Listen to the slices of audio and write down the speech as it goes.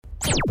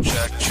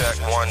Check,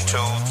 1, 2,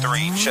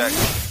 3, check.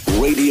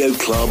 Radio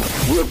Club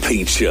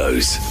repeat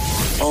shows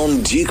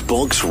on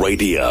Jukebox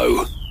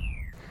Radio.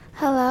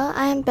 Hello,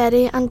 I am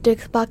Betty on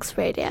Jukebox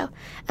Radio,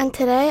 and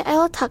today I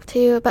will talk to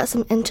you about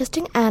some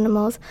interesting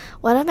animals,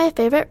 one of my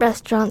favorite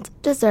restaurants,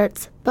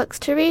 desserts, books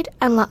to read,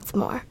 and lots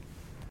more.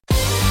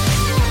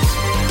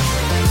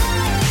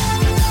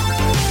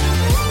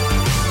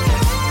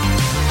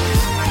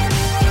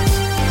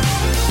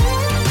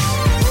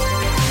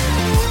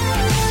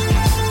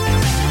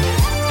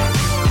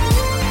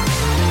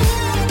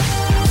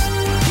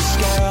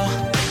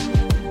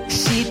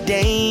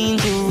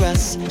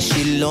 Dangerous,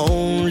 she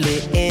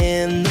lonely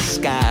in the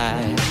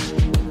sky.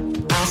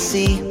 I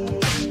see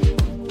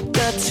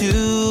the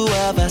two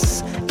of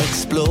us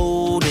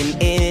exploding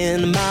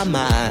in my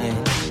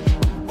mind.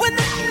 When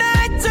the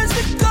night turns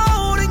to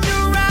gold and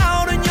you're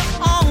out on your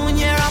own,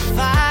 yeah, I'll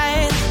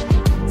fight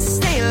to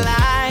stay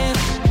alive.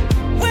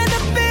 When the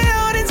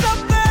buildings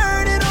are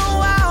burning,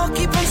 oh, I'll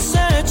keep on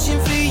searching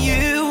for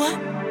you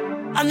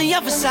on the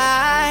other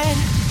side.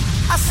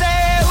 I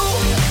say,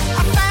 ooh,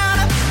 I found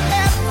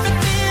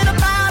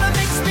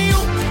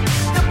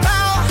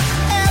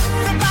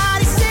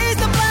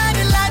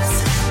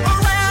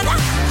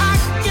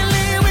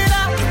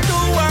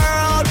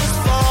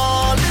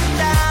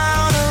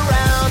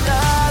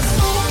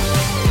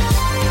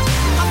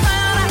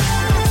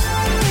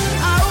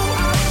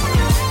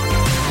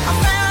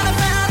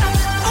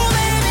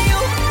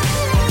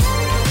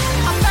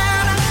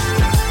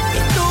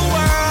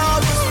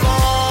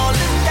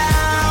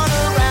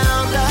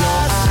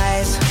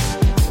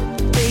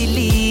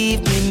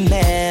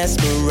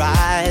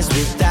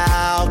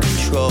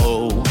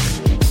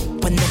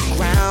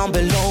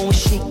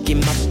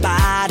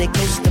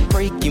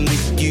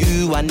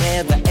I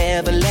never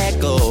ever let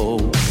go.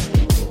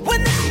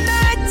 When the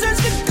night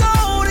turns to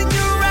gold and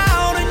you're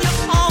out on your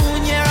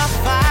own, yeah, I'll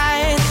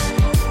fight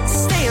to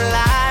stay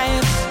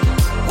alive.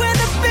 When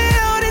the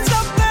buildings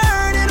are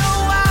burning,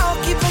 oh, I'll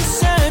keep on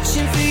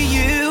searching for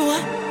you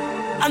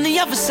on the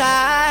other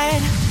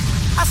side.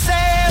 I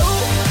say,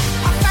 ooh,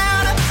 I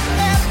found her.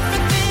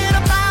 Everything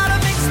about her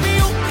makes me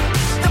ooh.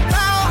 The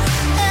power,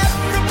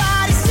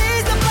 everybody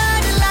sees the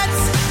blinding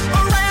lights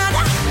around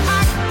her.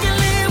 I can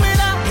live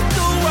without if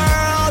the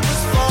world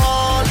was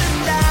falling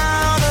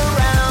down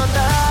around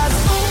us.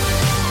 Ooh,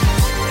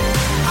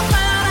 I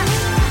found her.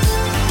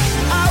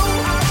 Oh,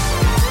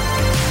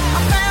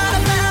 I found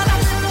her.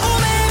 Oh,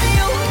 baby,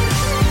 ooh,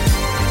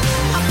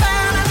 I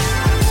found her.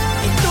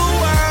 If the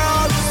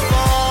world was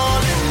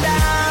falling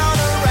down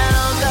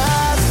around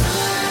us.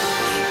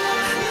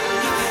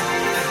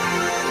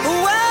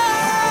 Whoa,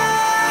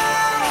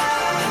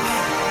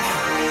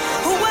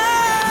 whoa.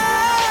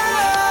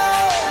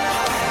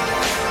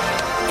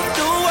 If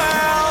the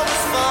world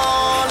was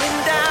falling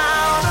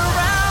down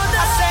around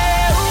us, I say,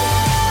 ooh,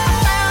 I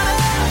found her.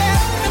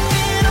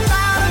 Everything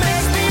about her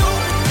makes me ooh.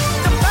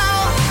 The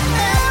power,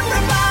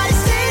 everybody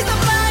sees the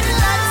blinding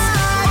lights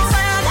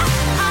around her.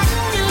 I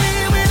can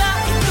live without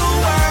if the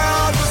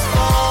world was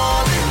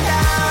falling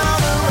down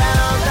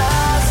around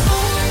us.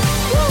 Ooh,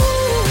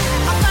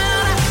 I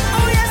found her.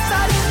 Oh, yes,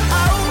 I do.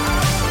 Oh,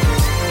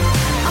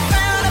 I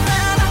found her.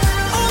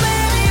 Oh,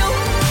 baby,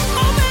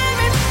 oh,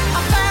 baby,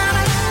 I found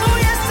her. Oh,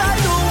 yes, I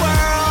do. The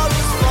world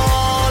was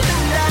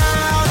falling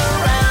down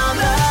around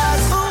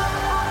us. Ooh,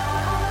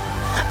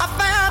 I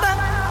found her.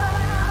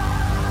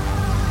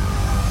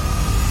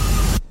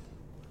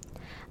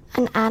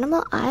 An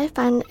animal I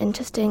find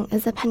interesting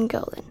is a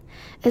pangolin.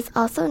 It's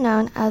also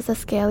known as a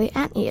scaly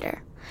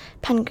anteater.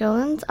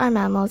 Pangolins are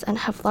mammals and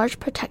have large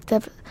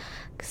protective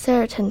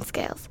keratin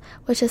scales,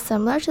 which is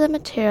similar to the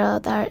material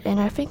that are in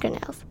our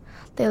fingernails.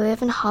 They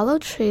live in hollow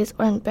trees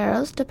or in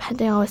burrows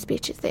depending on what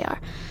species they are.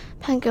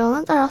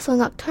 Pangolins are also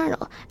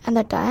nocturnal, and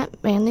their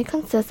diet mainly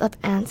consists of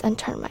ants and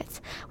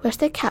termites, which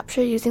they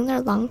capture using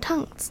their long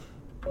tongues.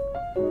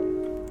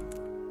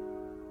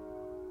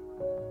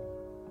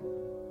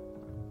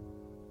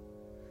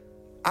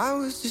 I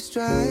was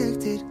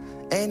distracted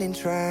and in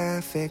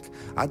traffic.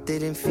 I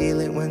didn't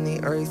feel it when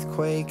the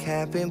earthquake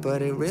happened,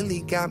 but it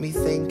really got me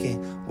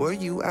thinking. Were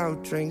you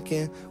out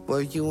drinking?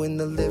 Were you in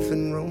the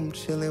living room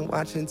chilling,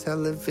 watching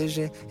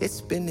television? It's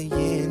been a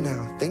year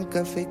now. Think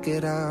I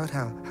figured out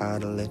how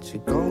to let you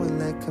go and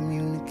let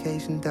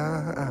communication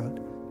die out.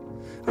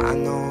 I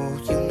know,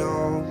 we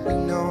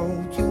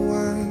know you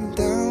weren't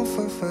down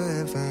for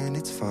forever, and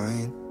it's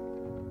fine.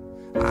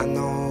 I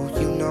know,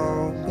 we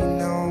know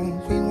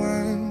we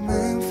weren't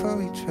meant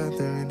for each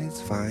other, and it's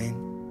fine.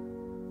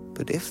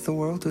 But if the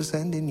world was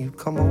ending, you'd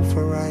come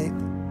over, right?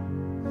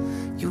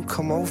 You'd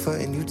come over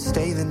and you'd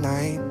stay the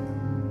night.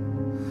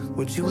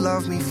 Would you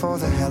love me for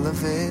the hell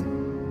of it?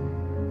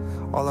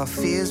 All our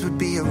fears would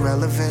be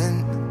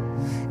irrelevant.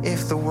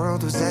 If the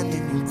world was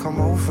ending, you'd come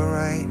over,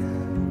 right?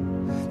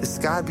 The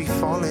sky'd be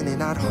falling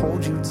and I'd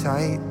hold you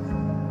tight.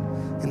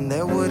 And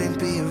there wouldn't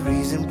be a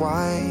reason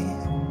why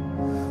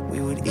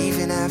we would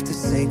even have to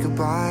say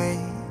goodbye.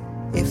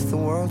 If the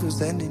world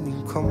was ending,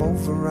 you'd come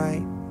over,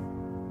 right?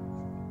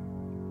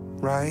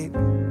 Right?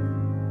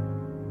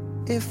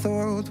 If the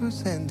world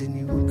was ending,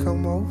 you would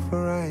come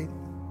over, right?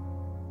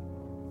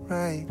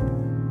 Right.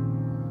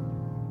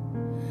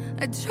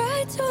 I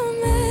tried to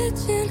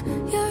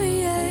imagine your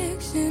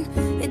reaction.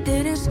 It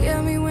didn't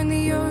scare me when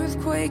the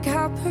earthquake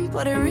happened,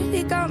 but it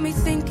really got me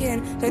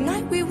thinking. The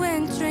night we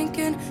went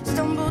drinking,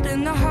 stumbled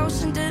in the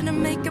house and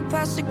didn't make it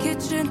past the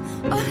kitchen.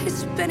 Oh,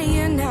 it's been a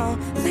year now.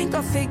 Think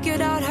I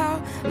figured out how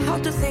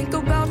to think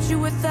about you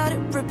without it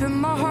ripping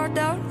my heart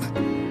out.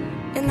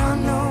 And I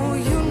know,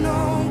 you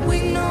know,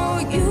 we know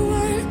you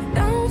weren't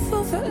down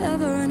for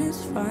forever, and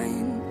it's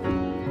fine.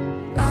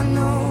 I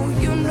know,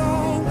 you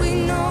know,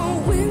 we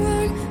know we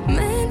weren't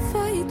meant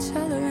for each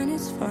other, and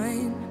it's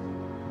fine.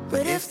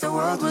 But if the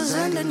world was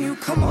ending, you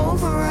come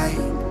over, right?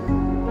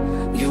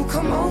 You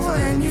come over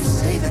and you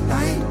stay the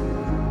night.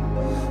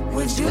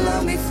 Would you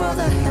love me for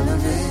the hell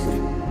of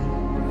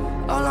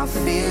it? All our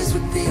fears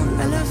would be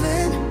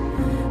irrelevant.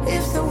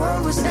 If the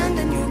world was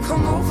ending, you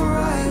come over,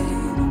 right?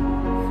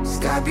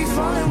 Sky be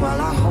falling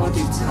while I hold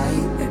you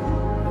tight.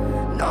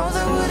 No,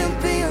 there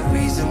wouldn't be a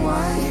reason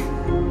why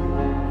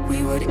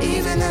we would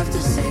even have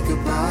to say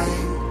goodbye.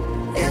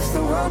 If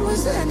the world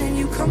was ending,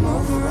 you come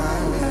over,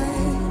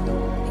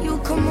 right? You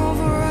come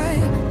over,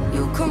 right?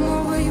 You come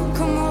over, you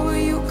come over,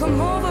 you come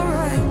over,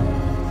 right?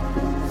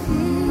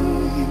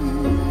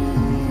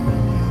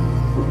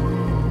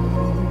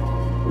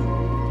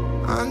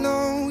 I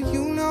know,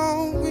 you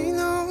know, we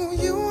know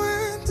you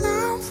went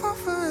down for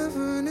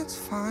forever, and it's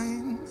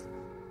fine.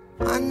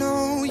 I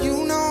know,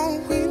 you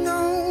know, we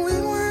know we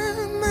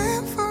weren't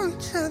meant for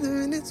each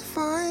other, and it's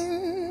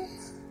fine.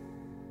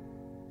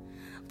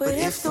 But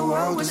if the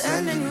world was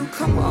ending, you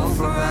come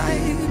over,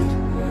 right?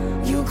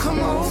 You come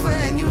over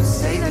and you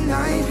stay the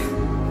night.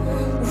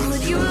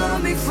 Would you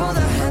love me for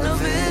the hell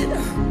of it?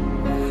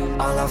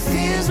 All our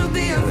fears would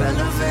be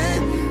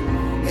irrelevant.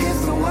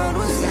 If the world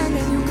was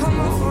ending, you come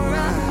over,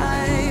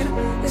 right?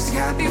 The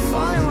sky be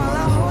falling while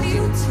I hold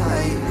you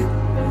tight.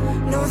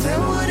 No, there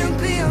wouldn't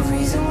be a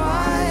reason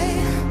why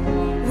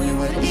we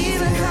would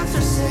even have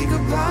to say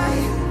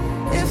goodbye.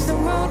 If the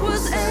world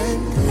was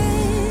ending,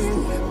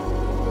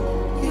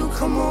 you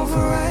come over,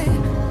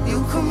 right?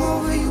 You come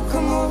over, you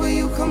come over,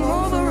 you come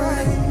over,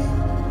 right?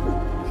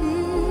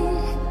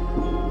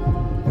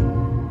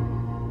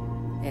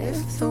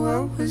 If the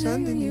world was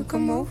ending, you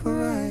come over,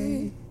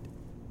 right?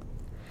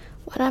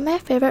 One of my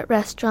favorite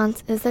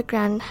restaurants is the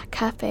Grand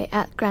Cafe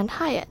at Grand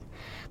Hyatt.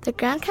 The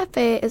Grand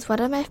Cafe is one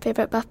of my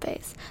favorite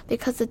buffets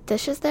because the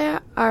dishes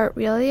there are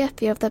really a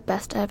few of the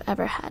best I've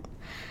ever had.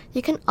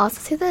 You can also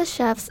see the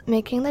chefs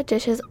making the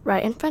dishes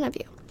right in front of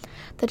you.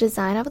 The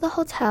design of the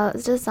hotel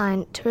is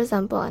designed to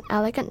resemble an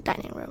elegant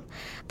dining room.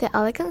 The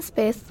elegant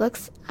space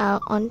looks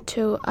out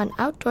onto an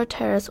outdoor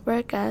terrace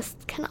where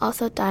guests can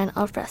also dine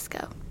al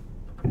fresco.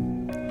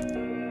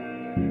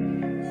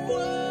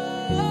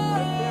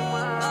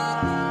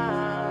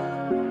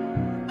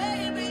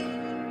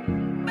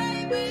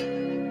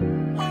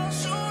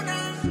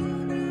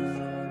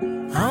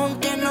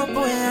 Aunque no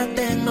pueda,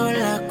 tengo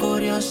la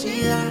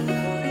curiosidad.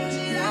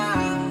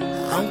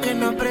 Aunque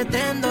no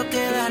pretendo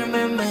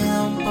quedarme, me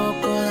da un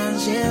poco de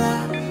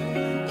ansiedad.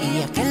 Y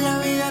es que en la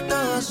vida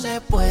todo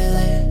se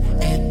puede,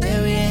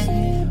 esté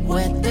bien o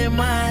esté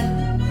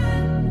mal.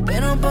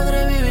 Pero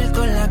podré vivir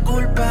con la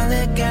culpa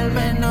de que al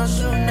menos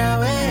una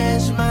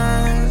vez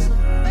más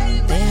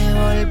te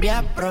volví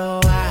a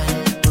probar.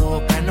 Tu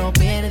boca no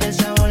pierde el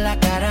sabor, la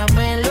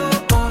caramelo.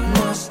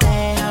 Nos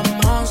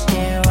dejamos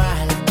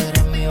llevar. Tú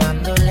eres mi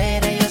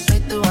bandolera y yo soy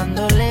tu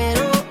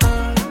bandolero.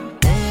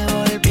 Te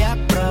volví a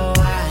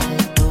probar.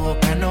 Tu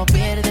boca no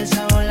pierde el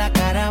sabor, la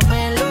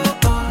caramelo.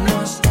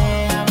 Nos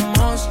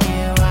dejamos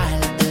llevar.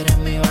 Tú eres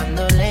mi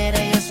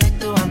bandolera y yo soy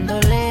tu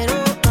bandolero.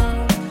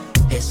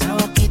 Esa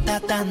boquita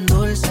tan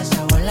dulce,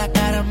 sabor la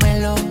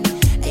caramelo.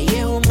 Ella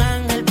es un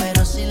ángel,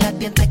 pero si la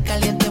tienta es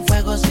caliente,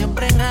 fuego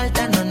siempre en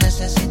alta, no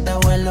necesita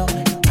vuelo.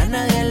 A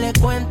nadie le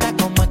cuenta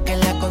cómo es que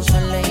la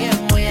consuela y es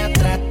muy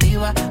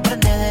atractiva.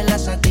 Prende de la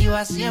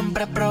sativa,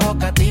 siempre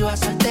provocativa.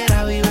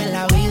 Soltera vive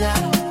la vida.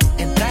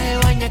 En traje de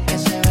baño es que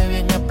se ve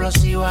bien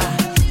explosiva.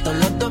 Todos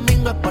los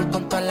domingos es por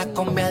con todas las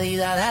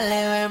combiadidas.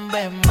 Dale, ven,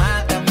 ven,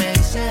 mátame.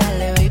 Dice,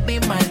 dale, baby,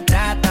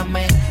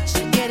 maltrátame.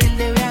 Si quieres ir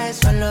de viaje,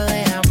 solo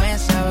déjame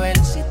saber.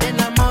 Si te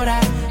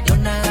enamoras, yo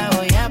nada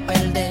voy a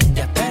perder.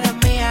 Ya tú eres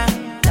mía.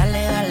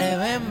 Dale, dale,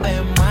 ven,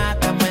 ven,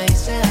 mátame.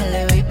 Dice,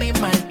 dale, baby,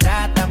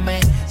 maltrátame.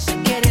 Si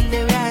quieres ir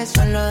de viaje,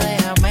 solo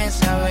déjame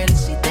saber.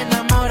 Si te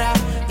enamoras,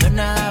 yo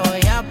nada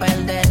voy a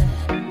perder.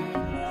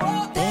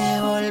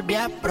 Te volví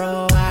a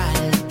probar.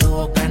 Tu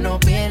boca no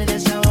pierde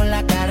el sabor,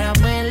 la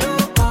caramelo.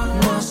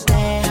 Nos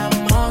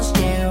dejamos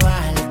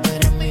llevar. Tú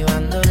eres mi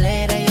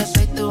bandolera.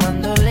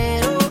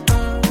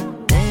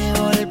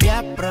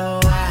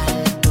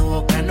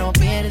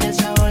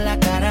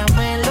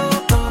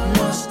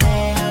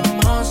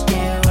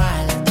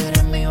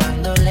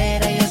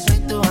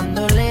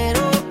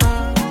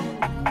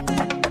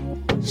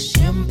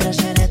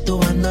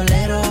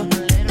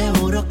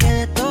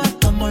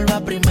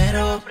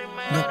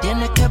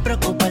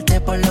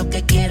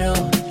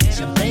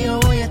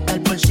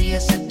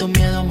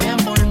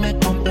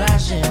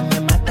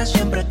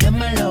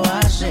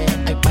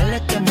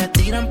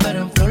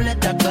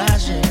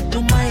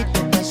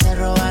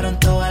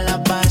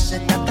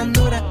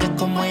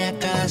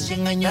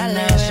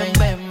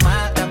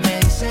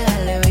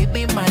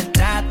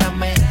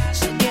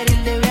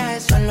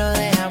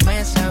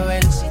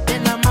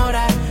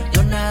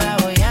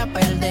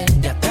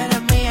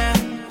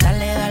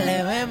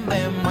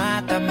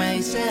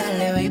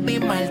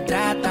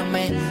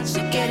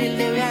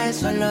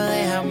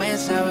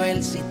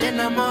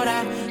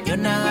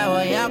 nada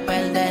voy a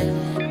perder.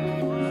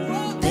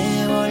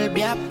 Te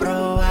volví a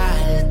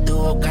probar, tu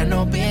boca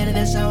no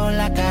pierde sabor,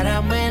 la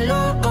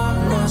caramelo.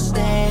 Nos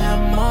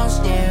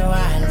dejamos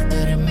llevar, tú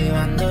eres mi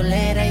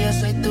bandolera, yo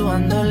soy tu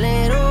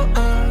bandolero.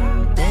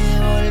 Te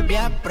volví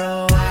a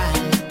probar,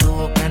 tu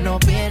boca no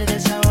pierde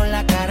sabor,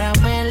 la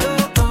caramelo.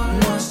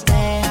 Nos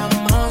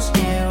dejamos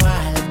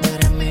llevar, tú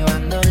eres mi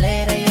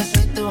bandolera, yo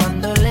soy tu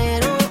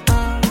bandolero.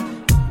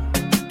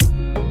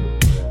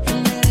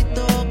 El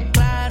negrito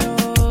claro,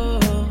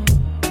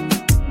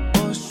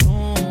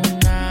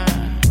 Ozuna.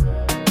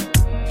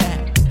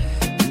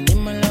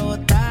 Dímelo,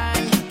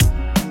 botay,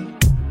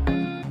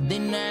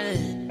 Dinel,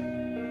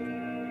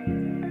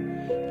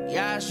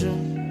 Yasu,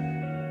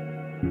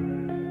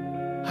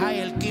 Hay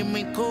el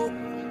químico,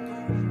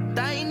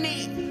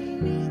 Tiny.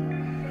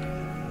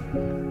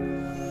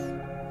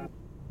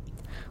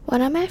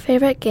 One of my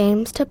favorite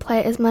games to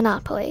play is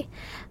Monopoly.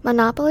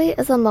 Monopoly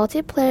is a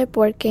multiplayer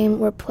board game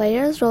where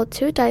players roll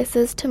 2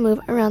 dice to move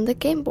around the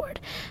game board,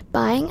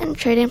 buying and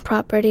trading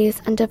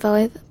properties and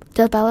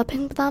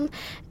developing them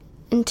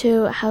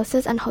into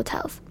houses and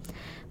hotels.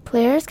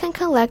 Players can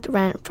collect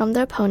rent from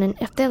their opponent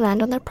if they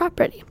land on their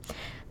property.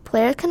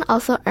 Players can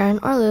also earn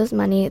or lose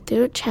money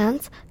through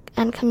chance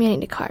and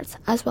community cards,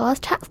 as well as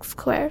tax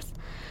squares.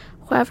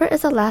 Whoever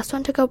is the last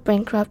one to go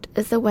bankrupt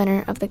is the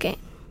winner of the game.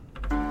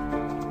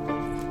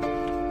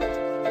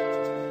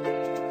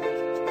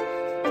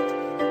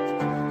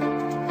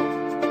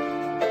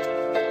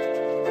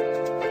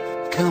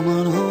 Come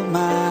on, hold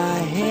my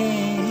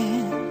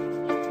hand.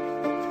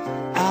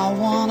 I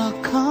wanna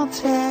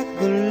contact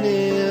the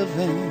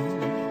living.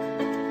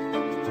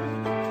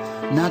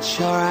 Not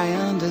sure I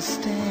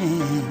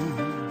understand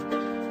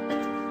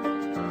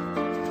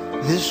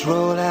this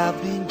road I've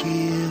been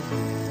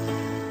given.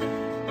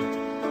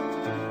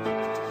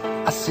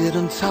 I sit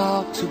and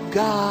talk to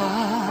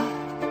God,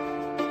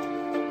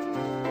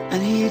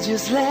 and He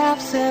just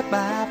laughs at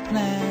my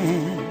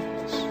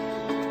plans.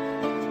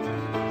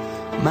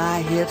 My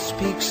head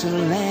speaks a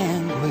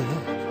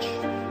language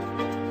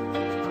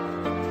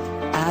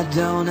I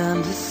don't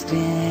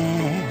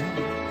understand.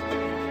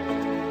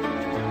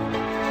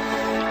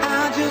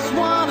 I just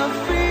wanna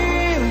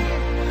feel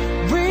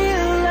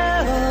real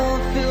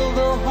love, feel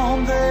the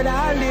home that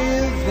I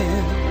live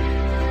in.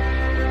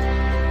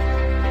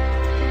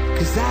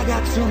 'Cause I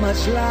got too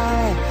much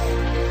life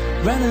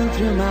running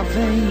through my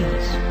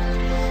veins,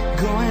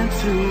 going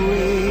to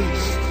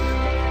waste.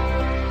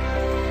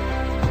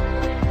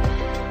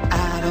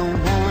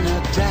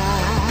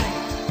 Die,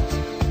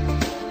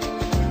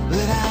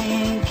 but I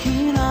ain't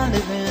keen on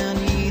living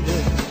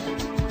either.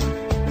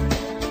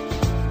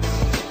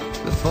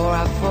 Before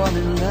I fall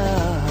in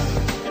love,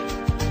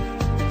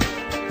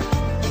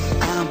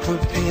 I'm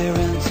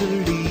preparing to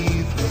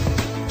leave her.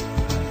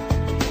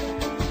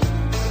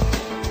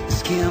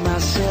 Scare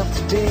myself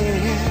to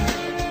death.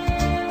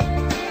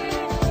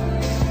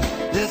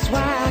 That's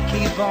why I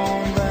keep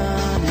on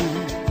running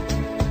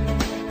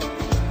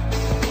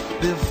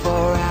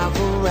before I've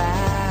arrived.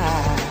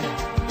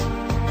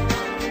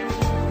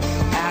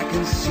 I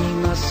can see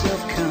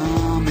myself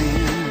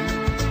coming.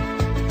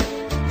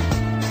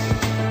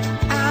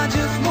 I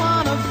just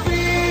wanna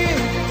feel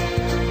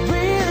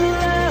real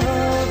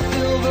love,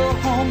 feel the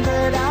home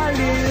that I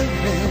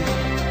live in.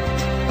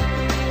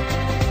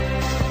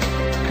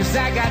 'Cause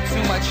I got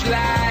too much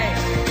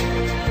life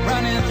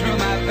running through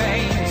my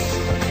veins,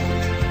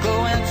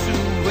 going to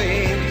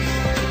waste.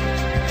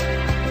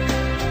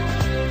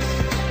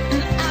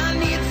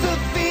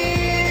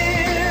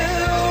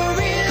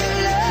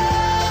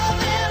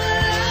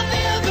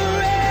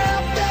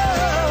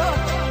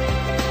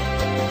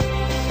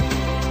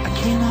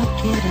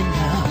 Get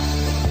enough.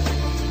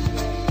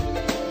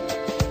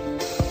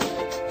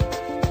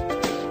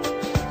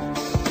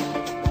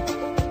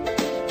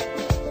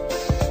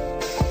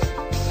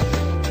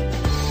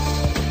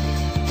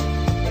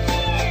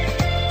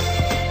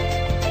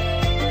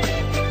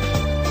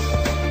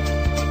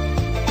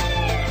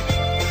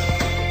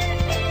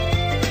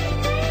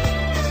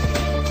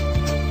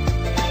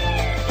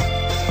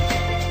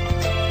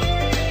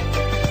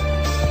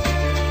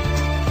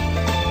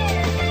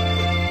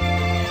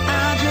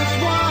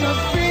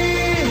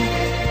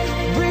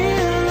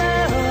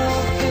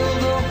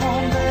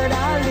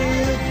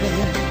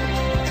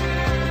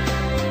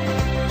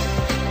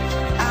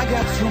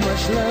 Too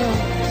much love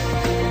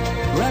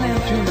running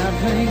through my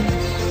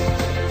veins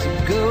to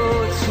go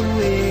to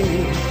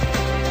waste.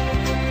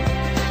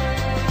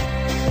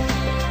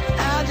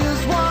 I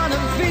just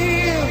wanna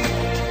feel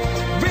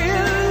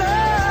real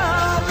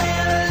love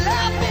and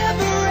love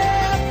ever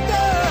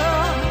after.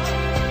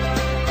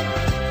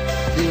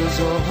 There's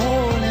a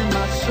hole in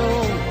my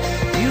soul,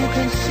 you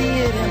can see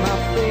it in my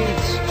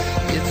face.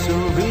 It's a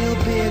real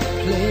big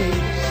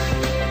place.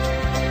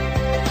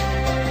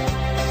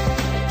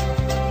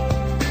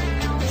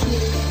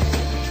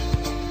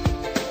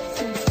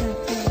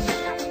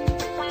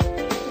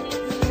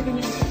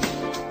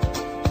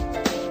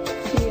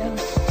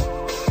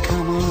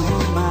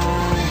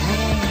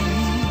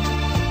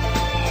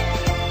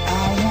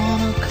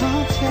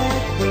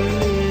 Contact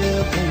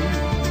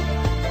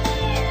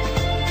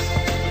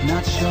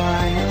sure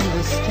I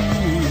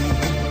understand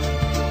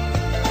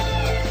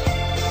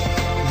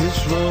this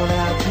road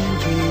I've been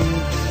through.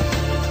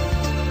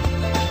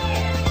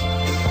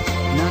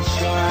 Not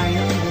sure I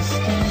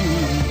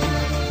understand.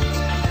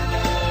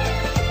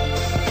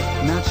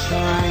 Not sure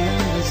I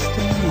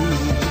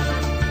understand.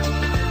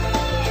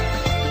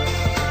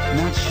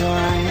 Not sure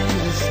I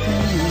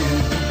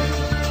understand.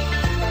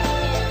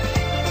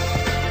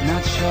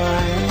 Not sure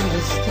I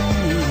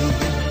understand.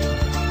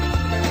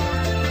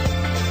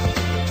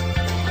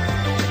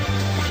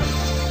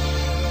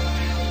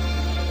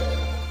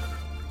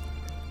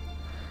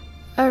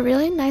 A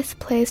really nice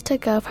place to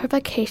go for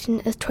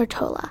vacation is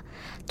Tortola.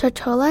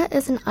 Tortola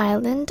is an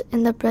island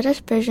in the British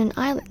Virgin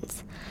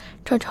Islands.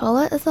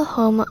 Tortola is the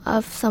home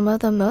of some of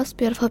the most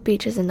beautiful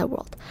beaches in the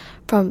world,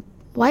 from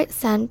white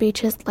sand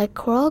beaches like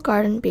Coral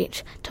Garden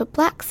Beach to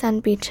black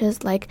sand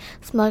beaches like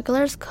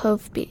Smuggler's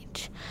Cove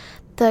Beach.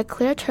 The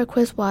clear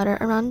turquoise water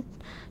around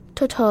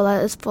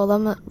Tortola is full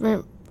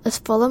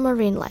of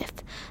marine life,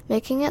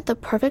 making it the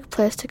perfect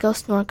place to go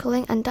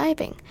snorkeling and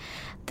diving.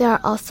 There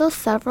are also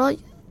several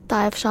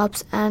dive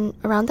shops and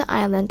around the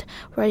island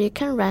where you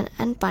can rent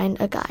and find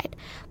a guide.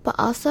 But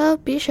also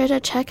be sure to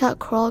check out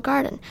Coral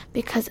Garden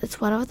because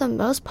it's one of the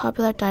most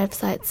popular dive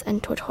sites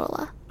in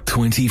Tortola.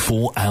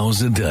 24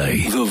 hours a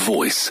day. The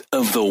voice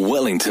of the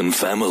Wellington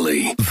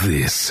family.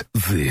 This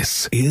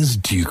is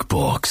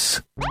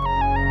Jukebox.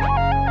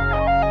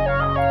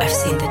 I've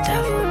seen the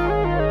devil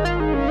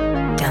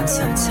down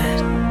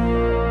Sunset,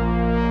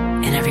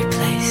 in every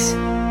place,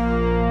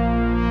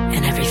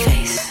 in every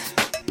face.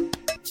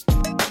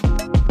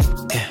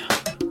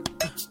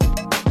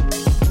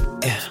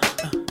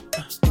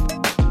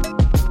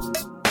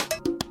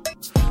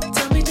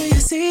 Tell me, do you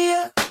see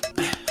her?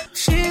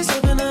 She's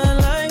living her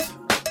life,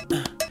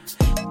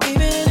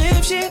 even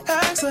if she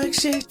acts like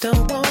she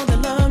don't want the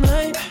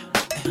limelight.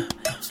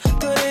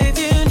 But if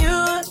you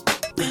knew her,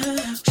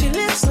 she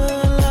lives a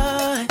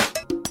lie.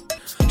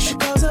 She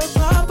calls her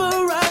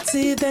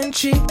paparazzi, then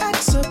she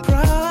acts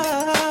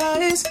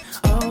surprised.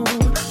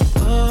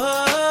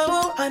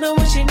 Oh, I know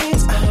what she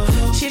needs.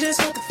 She just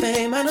want the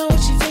fame, I know what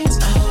she thinks.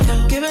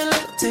 Give it a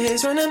little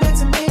taste, running back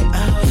to me.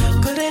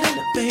 Put it in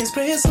the face,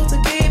 pray it's all to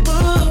keep.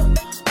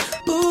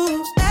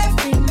 Ooh,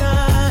 every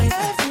night.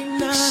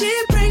 She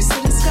prays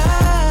to the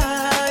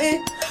sky,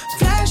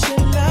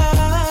 flashing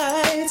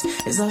lights.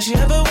 It's all she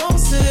ever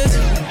wants to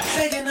do.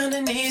 Begging on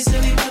her knees to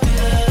be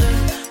popular.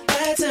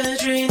 That's a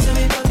dream to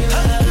be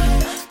popular.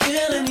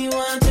 Kill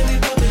anyone to be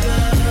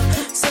popular.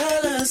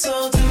 Sell her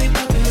soul to be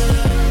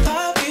popular.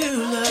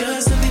 Popular,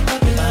 just to be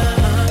popular.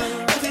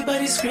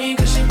 Everybody scream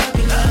cause she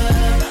popular.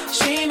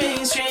 She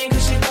mainstream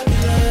cause she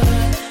popular.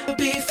 But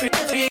be free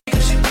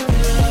cause she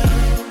popular.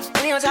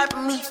 Money on top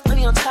of me,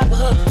 money on top of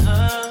her.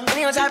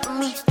 Money on top of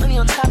me, money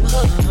on top of her.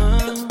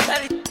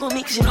 Daddy with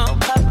me cause you know I'm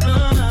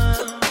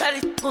popular.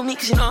 Daddy with me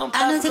cause you know I'm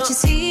popular. I know that you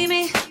see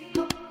me,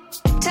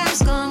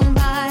 time's gone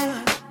by.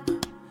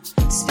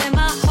 Spend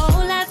my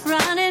whole life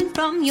running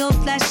from your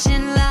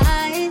flashing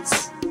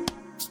lights.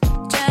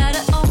 Try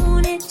to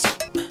own it,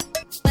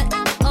 but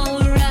I'm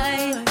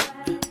alright.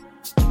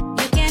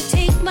 You can't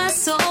take my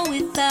soul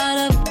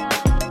without a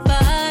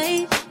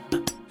fight.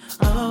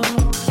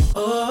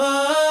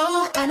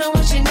 Oh, I know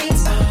what she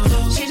needs.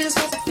 She just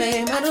wants the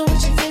fame, I know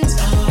what she thinks.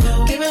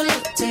 Give her a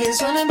little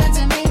taste, running back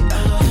to me.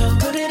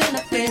 Put it in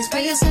her face,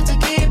 pay yourself to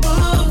keep.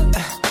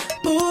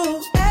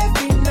 Ooh,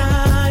 every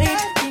night.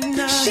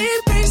 She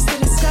prays to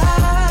the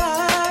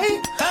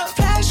sky,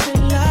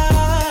 flashing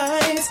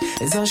lights.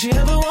 It's all she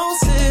ever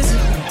wants is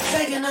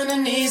begging on her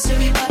knees to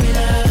be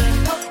popular.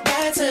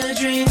 That's a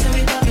dream to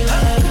be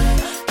popular.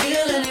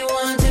 Kill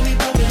anyone to be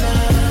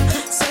popular.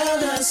 Sell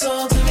her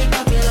soul to be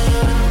popular.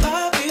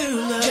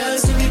 Popular,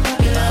 just to be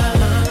popular.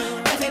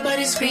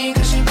 Everybody scream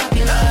cause she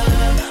popular.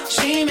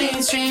 She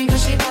mainstream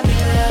cause she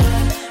popular.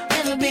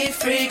 Never be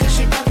free cause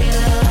she popular.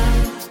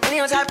 Money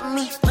on top of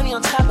me, money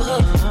on top of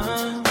her.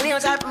 Money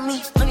on top of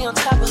me, money on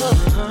top of her.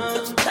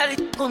 Shawty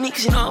with me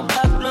cause you know I'm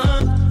popular.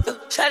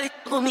 Shawty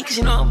with me cause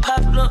you know I'm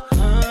popular.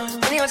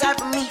 Money on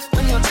top of me,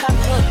 money on top of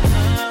her.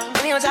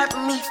 Money on top of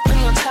me,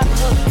 money on top of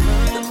her.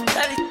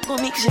 Shawty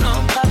with me cause you know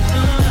I'm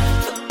popular.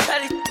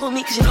 Shawty with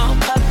me cause you know I'm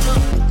popular.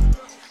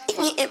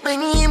 Eating it,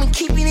 money, I'm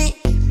keeping it.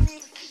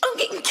 I'm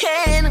getting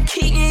cash, I'm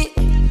keeping it.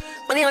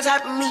 Money on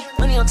top of me,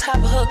 money on top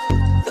of her.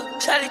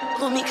 Shawty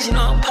with me cause you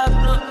know I'm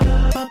popular.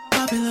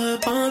 Popular,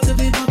 born to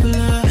be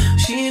popular.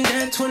 She ain't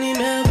that 20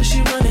 mil, but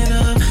she run it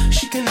up.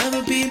 She can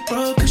never be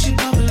broke cause she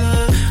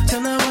popular.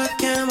 Turn that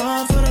webcam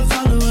on for the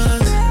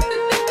followers.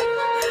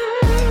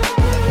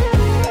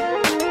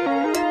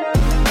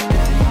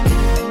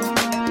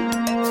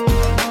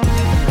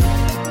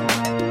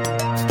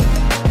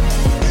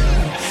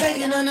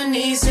 Begging on her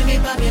knees to be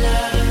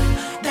popular.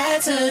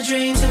 That's a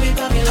dream to be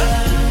popular.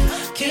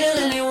 Kill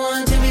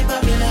anyone to be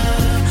popular.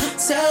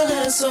 Sell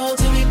her soul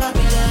to be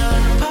popular.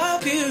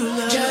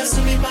 Popular, just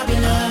to be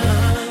popular.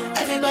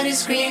 Everybody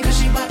scream cause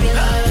she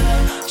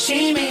popular.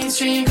 She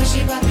mainstream cause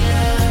she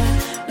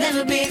popular.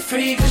 Never be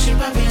free cause she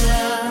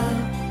popular.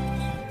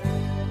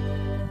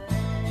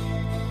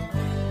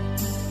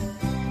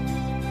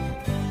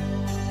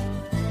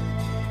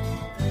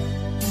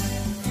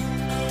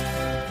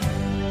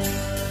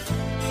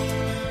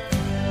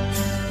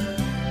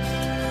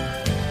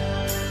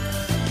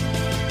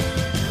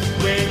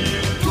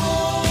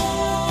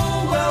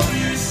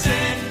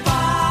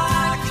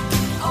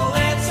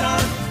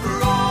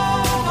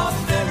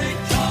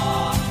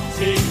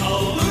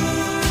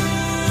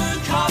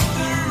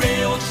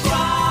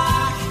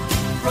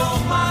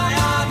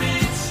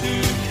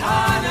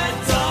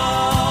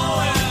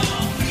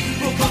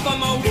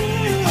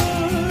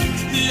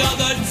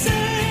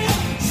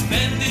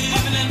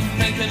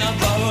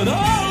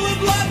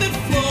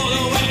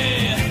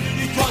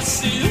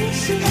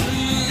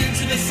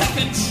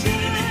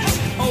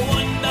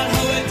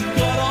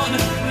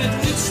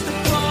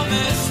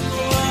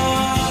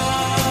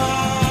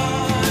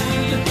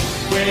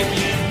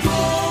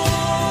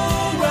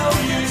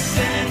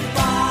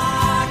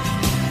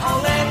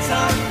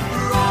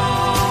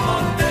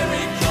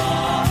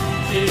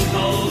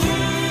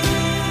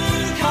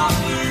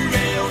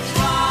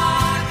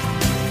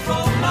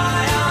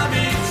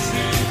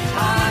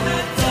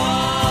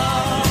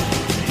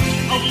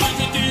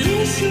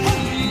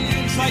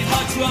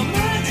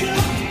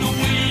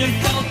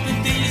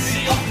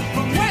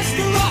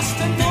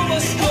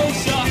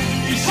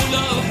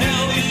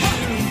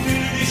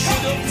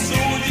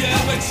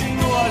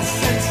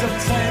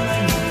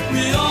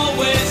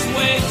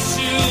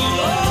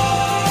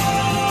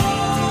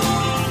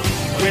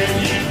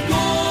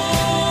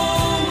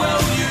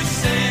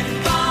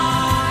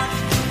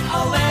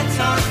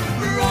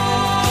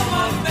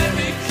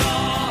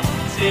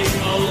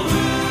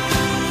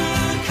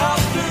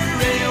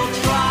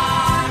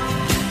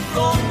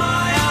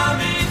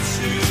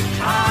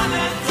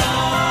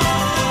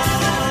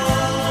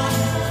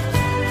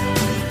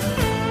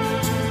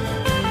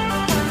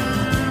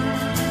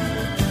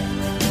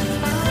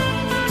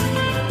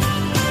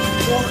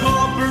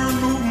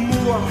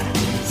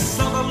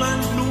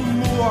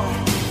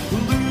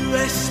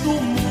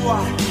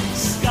 more,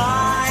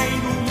 sky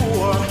no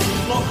more,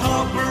 Loch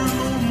Harbour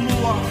no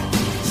more,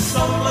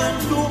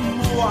 Sutherland no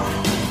more,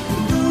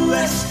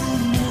 Lewis no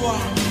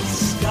more,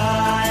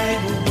 sky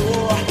no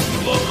more,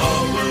 Loch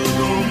Harbour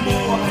no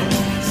more,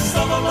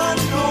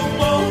 Sutherland no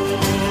more,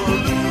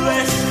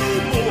 Lewis no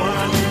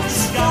more,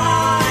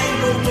 sky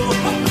no more.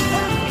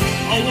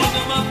 I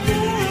wonder my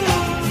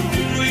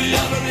we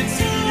ever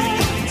intended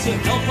to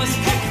help us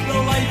take the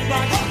life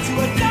back to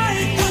a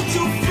dying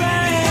little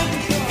friend.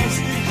 Cause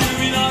we're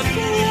doing our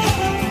best.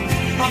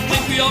 I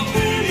think we all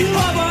really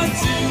have our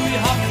due. We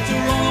have to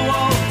roll a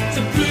wall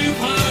to prove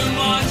how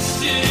much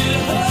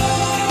it hurts.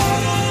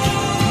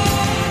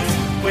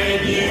 When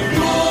you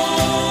go,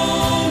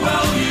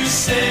 well you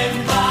send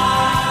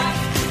back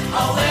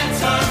a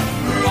letter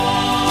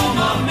from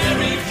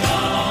America.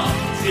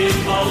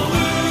 Take a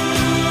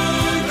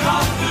look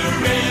at the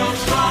rail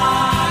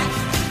track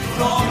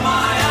from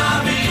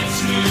Miami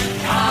to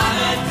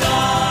Canada.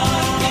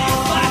 Get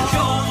back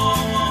on.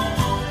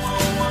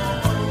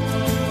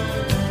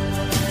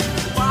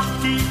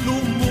 Wacky no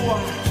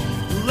more,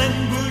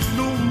 Linwood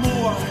no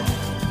more,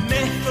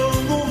 Methil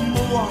no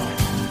more,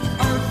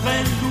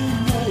 Irvine no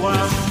more,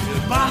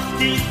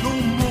 Wacky no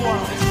more,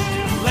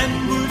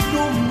 Linwood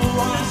no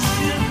more,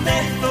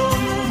 Methil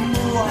no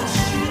more,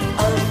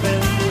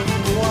 Irvine no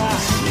more,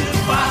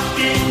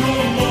 Wacky no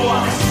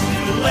more,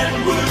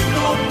 Linwood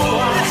no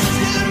more,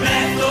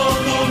 Methil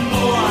no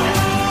more,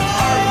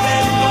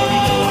 Irvine no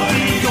more,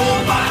 go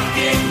back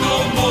in no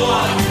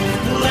more,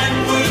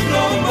 Linwood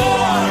no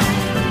more,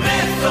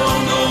 Methil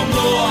no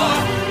more,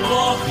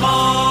 Loch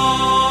Harbour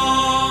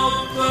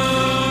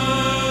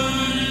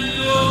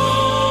no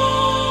more.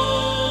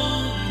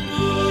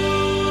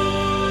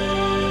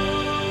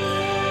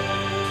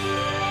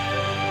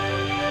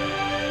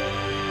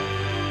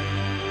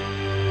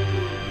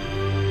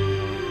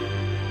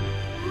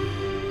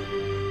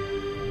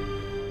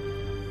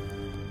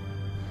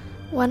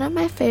 One of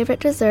my favorite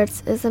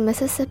desserts is the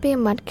Mississippi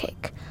mud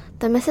cake.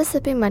 The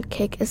Mississippi mud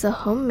cake is a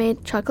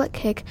homemade chocolate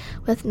cake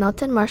with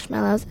melted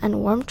marshmallows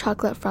and warm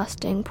chocolate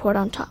frosting poured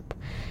on top.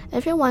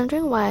 If you're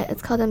wondering why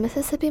it's called a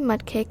Mississippi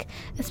mud cake,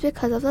 it's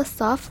because of the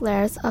soft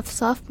layers of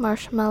soft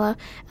marshmallow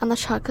and the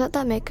chocolate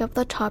that make up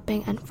the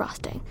topping and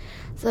frosting.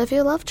 So if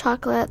you love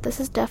chocolate, this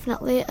is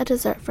definitely a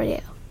dessert for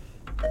you.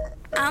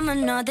 I'm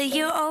another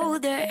year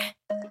older.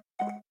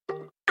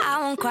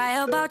 I won't cry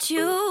about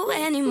you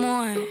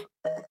anymore.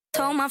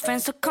 Told my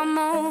friends to come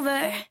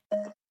over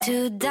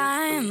to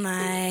dye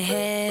my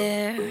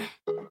hair.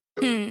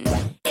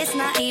 It's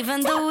not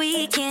even the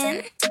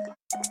weekend,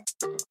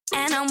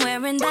 and I'm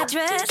wearing that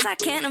dress I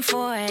can't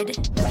afford.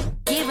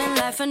 Giving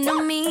life a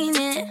new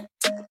meaning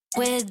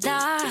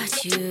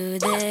without you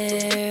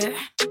there.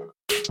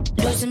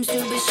 Do some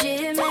stupid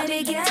shit,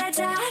 maybe get a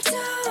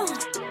tattoo.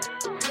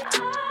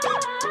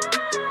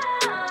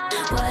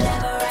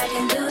 Whatever I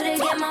can do to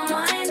get my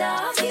mind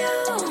off you.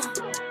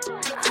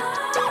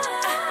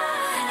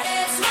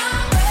 It's my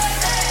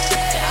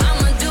birthday.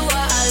 I'ma do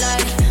what I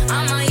like.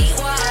 I'ma eat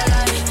what I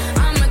like.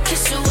 I'ma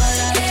kiss who I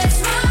like. It's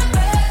my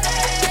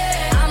birthday.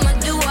 I'ma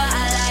do what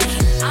I like.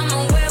 I'ma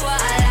wear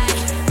what I like.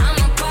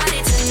 I'ma party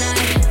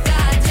tonight.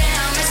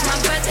 Goddamn, it's my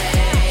birthday.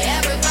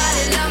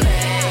 Everybody love me.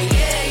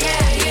 Yeah,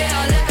 yeah,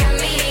 yeah. Look at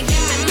me and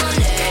give me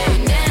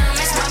money. Damn,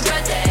 it's my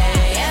birthday.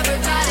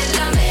 Everybody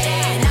love me.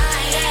 And I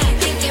ain't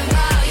thinking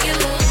about you.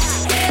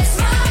 It's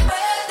my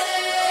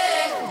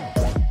birthday.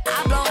 I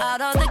blow out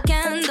all the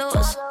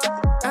candles.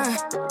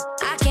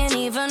 I can't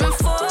even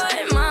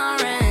afford my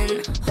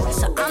rent.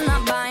 So I'm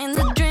not buying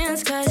the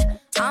drinks, cause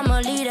I'ma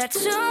leave that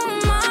to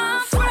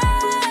my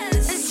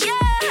friends. Yeah.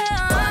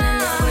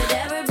 Running up with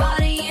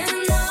everybody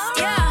in the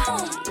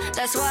room.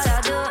 That's what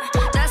I do.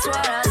 That's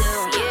what I do.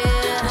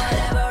 Yeah.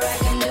 Whatever I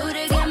can do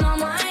to get my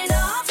mind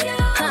off you.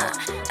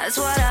 That's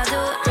what I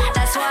do.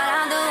 That's what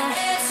I do.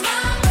 It's my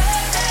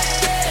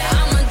birthday.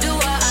 I'ma do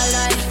what I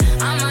like.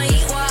 I'ma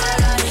eat what I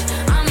like.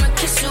 I'ma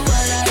kiss who I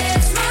like.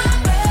 It's my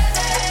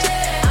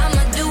birthday.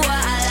 I'ma do what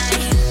I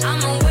like.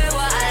 I'ma wear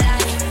what I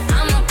like.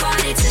 I'ma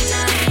party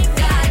tonight.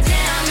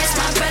 Goddamn, it's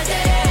my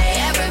birthday.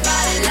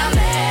 Everybody love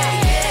me.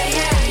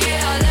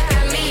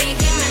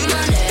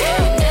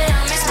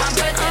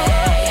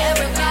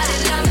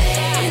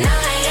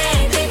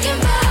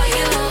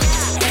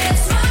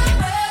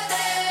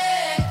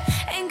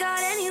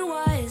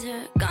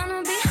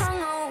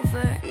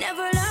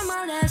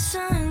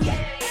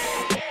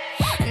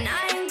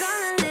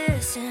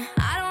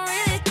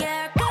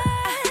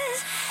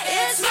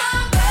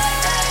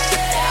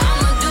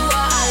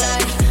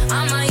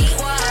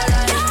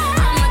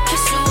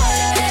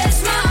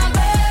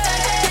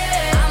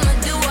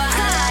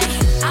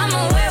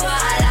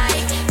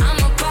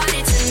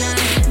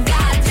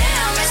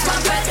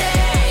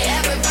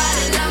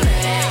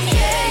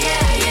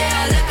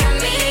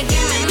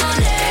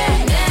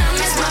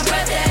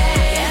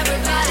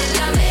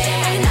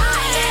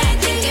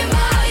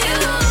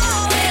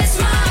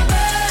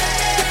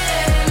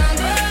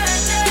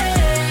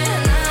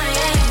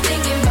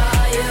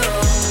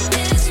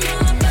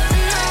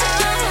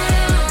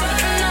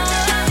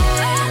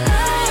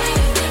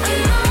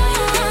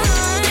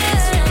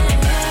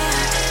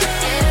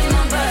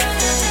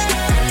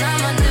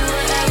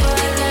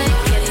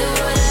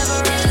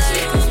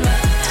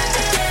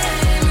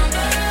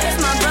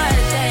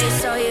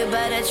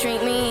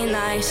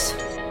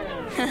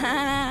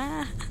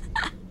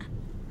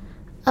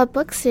 A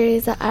book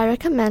series that I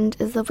recommend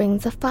is the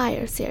Wings of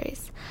Fire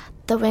series.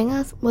 The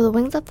Wings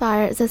of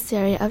Fire is a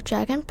series of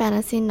dragon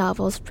fantasy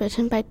novels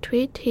written by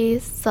Tweed T.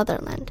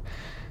 Sutherland.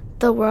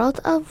 The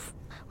world of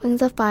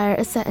Wings of Fire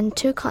is set in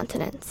 2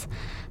 continents,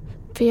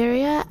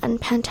 Feria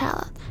and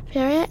Pantala.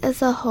 Feria is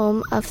the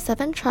home of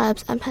 7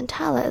 tribes, and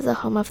Pantala is the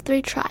home of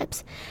 3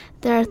 tribes.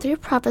 There are 3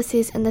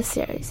 prophecies in the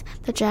series: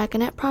 the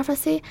Dragonet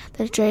Prophecy,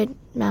 the Jade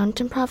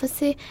Mountain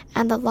Prophecy,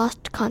 and the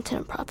Lost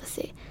Continent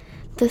Prophecy.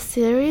 The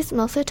series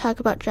mostly talk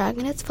about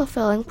dragonets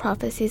fulfilling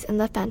prophecies in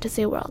the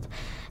fantasy world.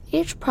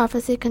 Each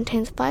prophecy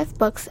contains 5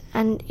 books,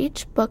 and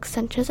each book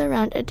centers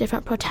around a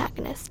different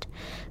protagonist,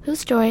 whose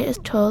story is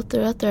told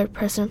through a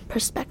third-person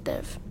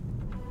perspective.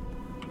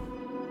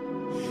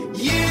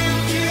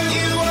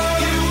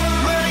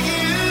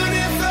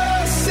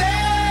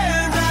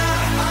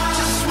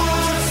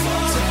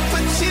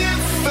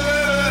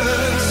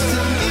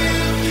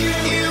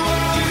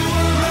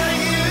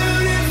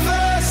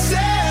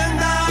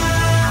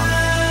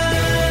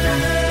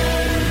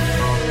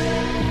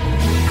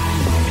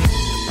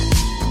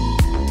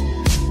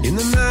 In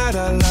the night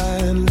I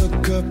lie and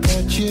look up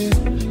at you.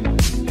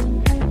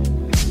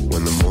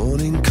 When the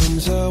morning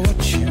comes I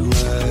watch you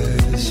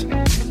rise.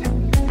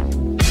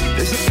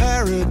 There's a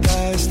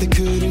paradise they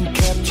couldn't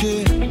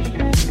capture,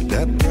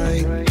 that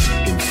bright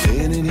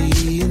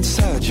infinity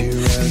inside your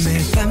eyes.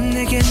 매일 밤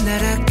내게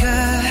날아가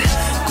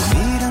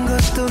꿈이란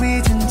것도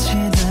잊은 채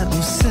나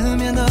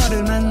웃으며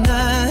너를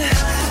만나.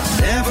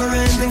 Never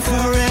ending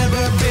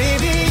forever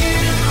baby.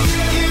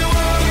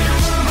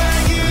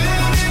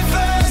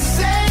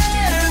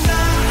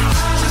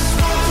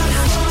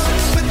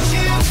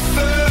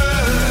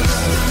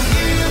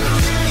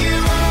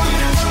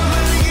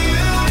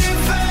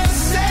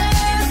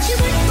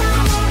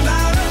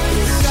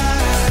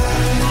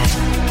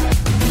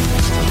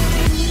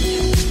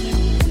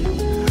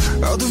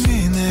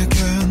 어둠이 내게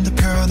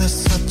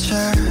편했었지.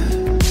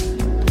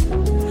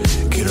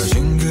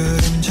 길어진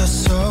그림자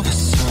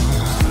속에서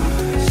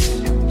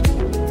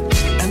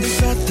And the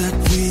fact that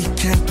we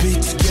can't be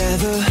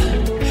together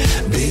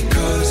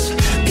because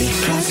we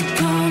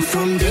come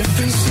from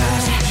different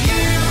sides.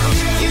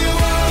 You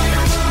are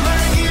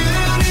my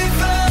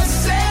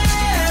universe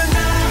and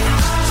I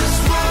just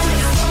want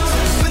to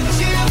put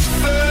you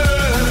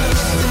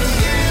first.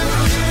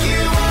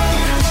 You are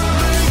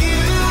my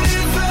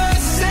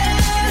universe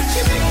and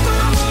you make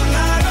my whole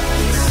light up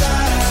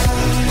inside.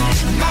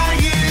 My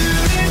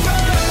universe,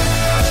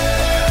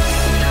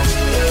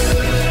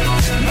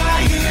 my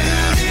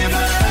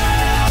universe,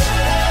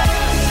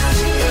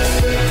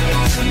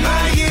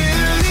 my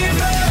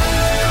universe.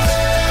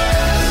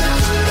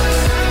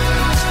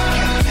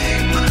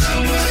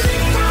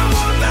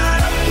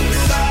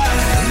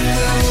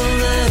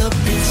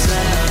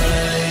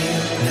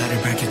 나를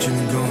밝혀주는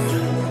건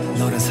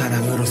너란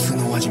사랑으로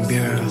수놓아진 별.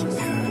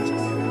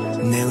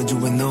 내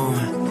우주에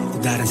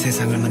넌 다른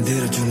세상을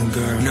만들어주는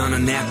걸.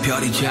 너는 내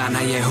별이자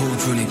나의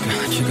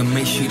호주니까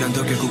지금의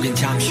시련도 결국엔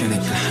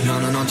잠시니까.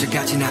 너는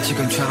언제까지나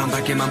지금처럼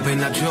밝게만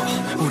빛나줘.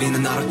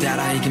 우리는 너를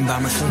따라 이긴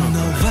밤을 수놓고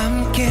너와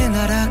함께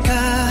날아가.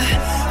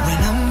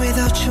 When I'm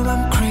without you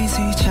I'm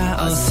crazy. 자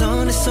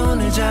어서 내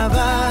손을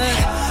잡아.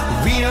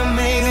 We are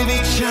made of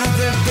each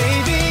other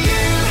baby.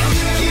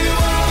 You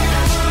are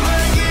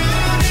my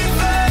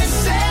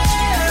universe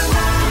and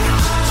I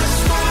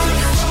just want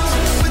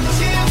to put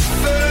you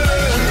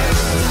first.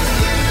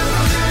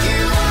 You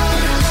are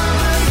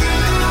my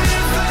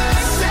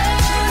universe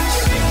and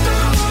you make the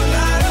whole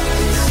light up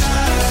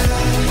inside.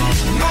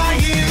 My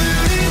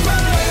universe,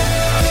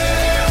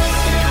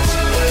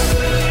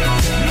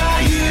 my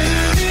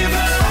universe,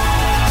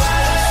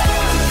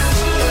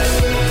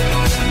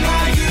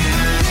 my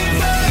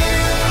universe.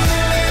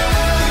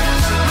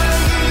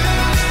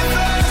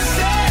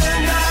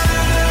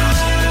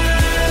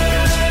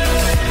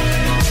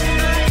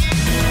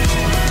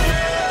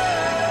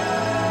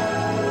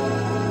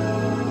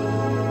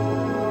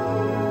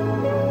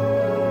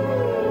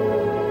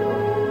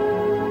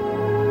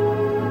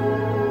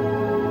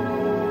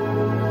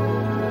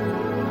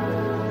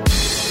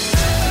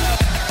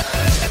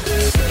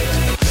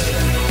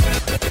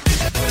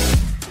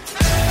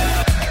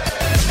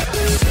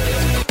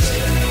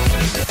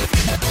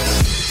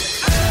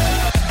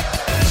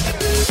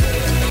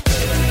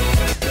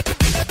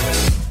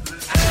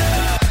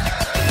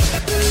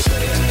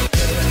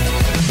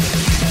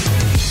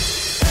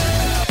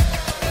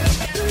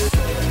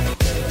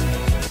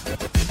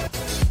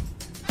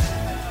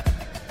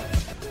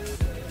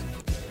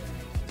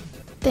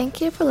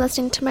 Thank you for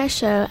listening to my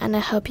show, and I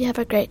hope you have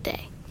a great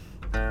day.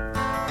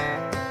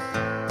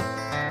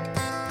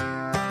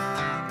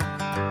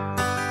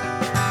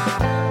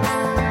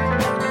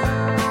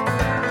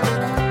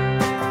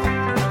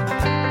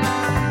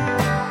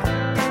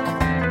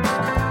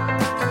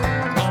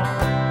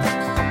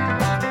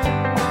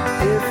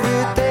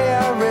 Every day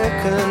I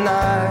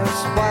recognize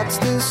what's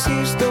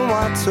deceased and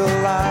what's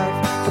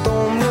alive. But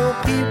don't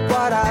repeat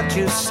what I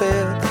just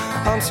said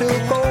until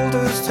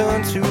boulders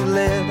turn to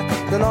lead.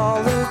 Then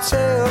all the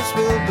tales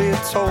will be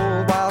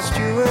told whilst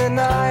you and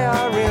I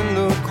are in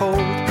the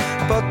cold.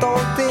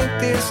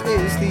 this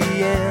is the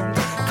end,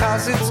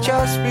 'cause it's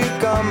just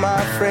begun,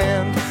 my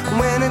friend.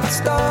 When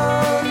it's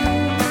done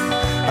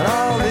and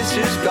all this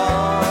is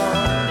gone,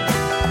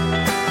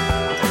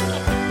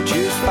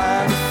 just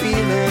find a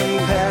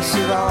feeling, pass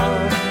it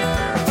on.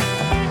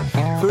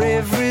 For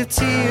every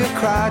tear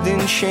cried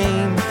in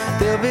shame,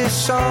 there'll be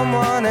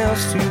someone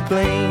else to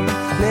blame.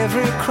 And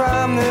every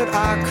crime that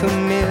I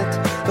commit,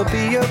 there'll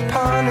be a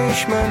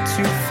punishment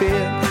to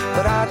fit.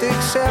 But I'd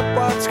accept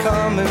what's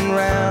coming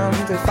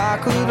round if I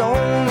could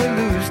only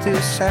lose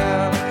this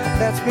sound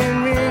that's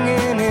been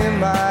ringing in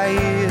my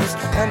ears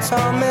and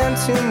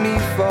tormenting me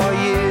for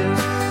years.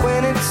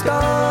 When it's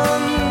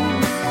done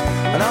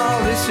and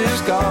all this is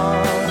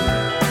gone,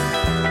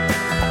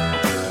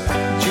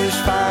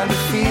 just find a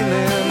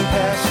feeling,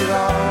 pass it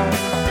on.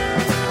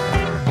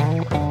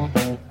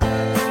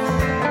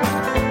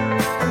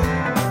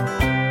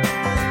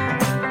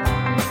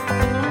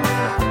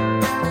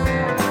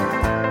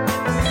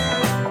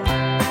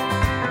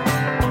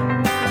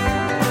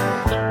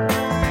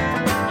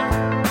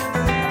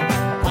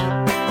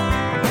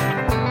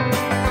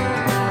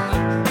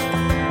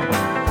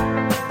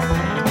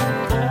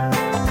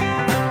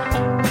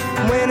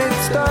 When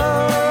it's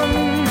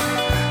done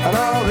and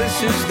all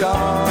this is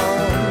gone,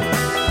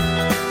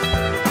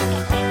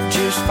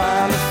 just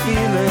find a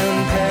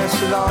feeling,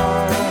 pass it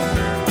on.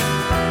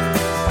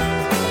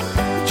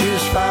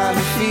 Just find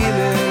a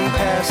feeling,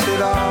 pass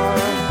it on.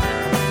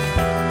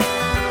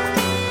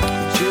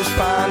 Just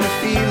find a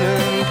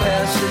feeling,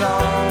 pass it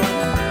on.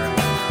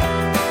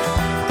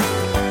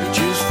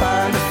 Just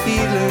find a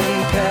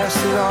feeling, pass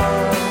it on.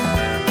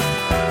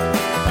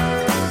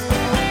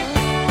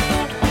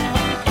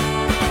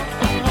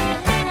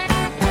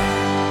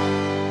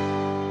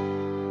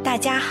 大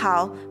家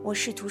好，我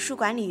是图书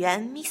管理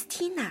员 Miss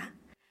Tina。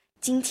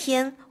今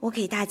天我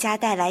给大家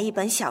带来一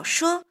本小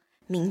说，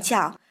名叫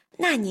《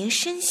那年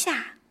盛夏》，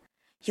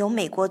由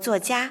美国作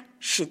家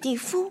史蒂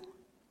夫·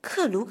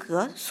克鲁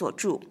格所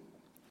著。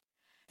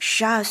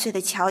12岁的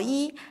乔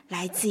伊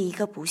来自一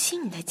个不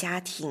幸的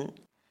家庭，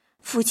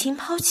父亲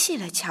抛弃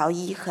了乔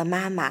伊和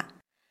妈妈，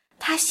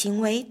他行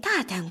为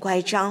大胆乖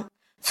张，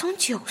从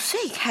9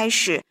岁开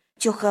始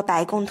就和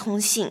白宫通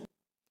信。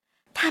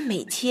他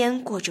每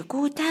天过着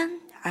孤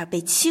单而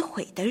被击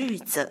毁的日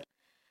子，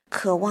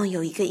渴望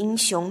有一个英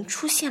雄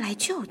出现来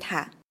救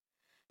他。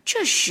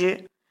这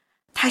时，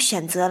他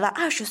选择了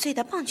20岁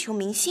的棒球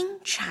明星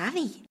查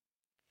理。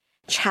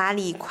查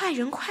理快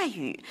人快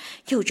语，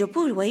有着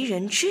不为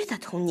人知的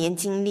童年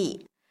经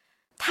历。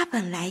他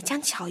本来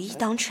将乔伊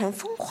当成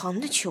疯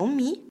狂的球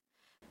迷，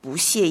不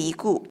屑一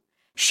顾，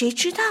谁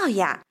知道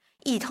呀，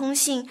一通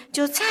信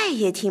就再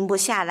也停不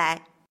下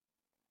来。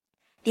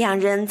两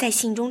人在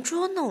信中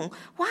捉弄、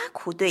挖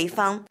苦对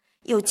方，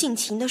又尽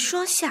情地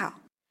说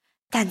笑，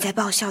但在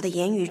爆笑的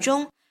言语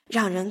中，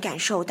让人感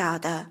受到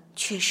的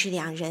却是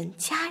两人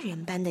家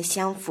人般的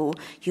相扶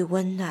与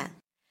温暖，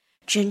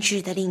真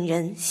挚的令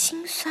人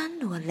心酸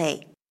落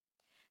泪。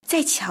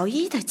在乔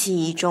伊的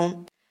记忆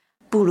中，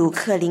布鲁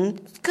克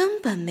林根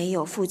本没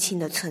有父亲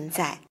的存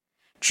在，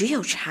只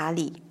有查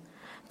理。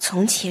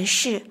从前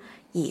是，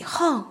以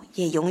后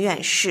也永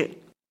远是。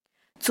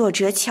作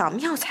者巧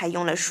妙采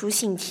用了书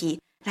信体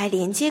来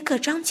连接各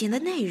章节的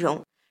内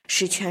容，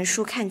使全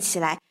书看起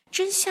来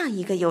真像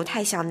一个犹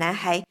太小男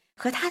孩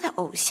和他的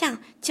偶像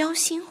交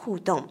心互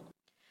动。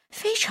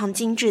非常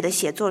精致的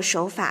写作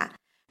手法，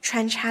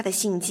穿插的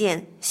信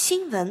件、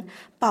新闻、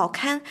报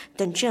刊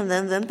等正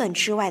文文本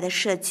之外的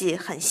设计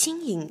很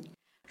新颖，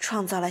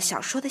创造了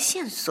小说的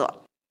线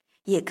索，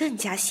也更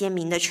加鲜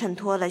明地衬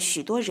托了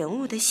许多人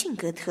物的性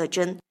格特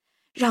征，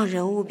让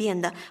人物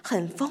变得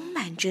很丰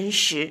满真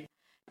实。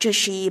这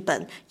是一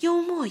本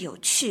幽默有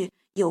趣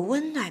有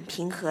温暖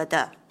平和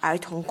的儿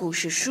童故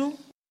事书。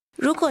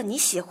如果你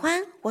喜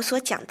欢我所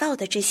讲到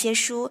的这些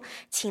书，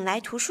请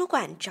来图书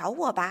馆找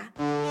我吧。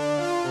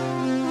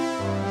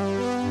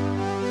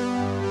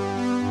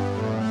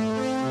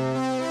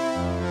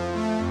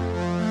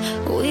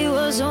We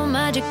were so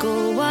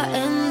magical, why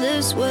end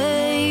this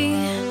way?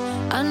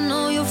 I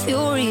know you're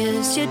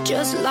furious, you're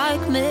just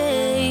like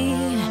me.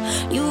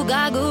 You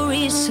got good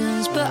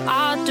reasons, but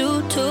I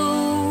do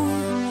too.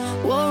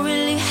 What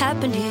really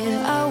happened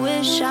here? I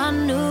wish I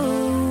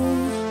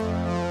knew.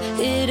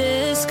 It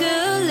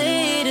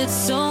escalated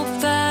so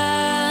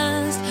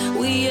fast.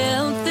 We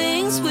yelled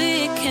things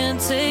we can't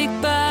take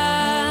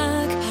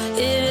back.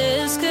 It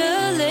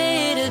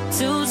escalated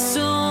too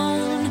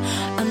soon.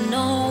 I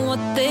know what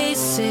they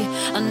say.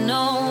 I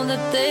know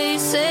that they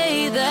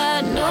say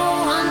that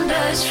no one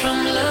dies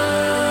from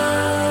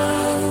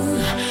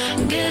love.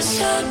 Guess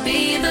I'll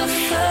be the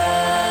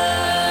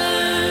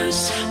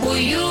first. Will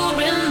you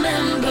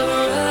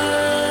remember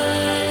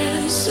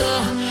us?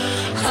 All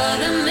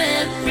the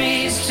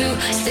memories to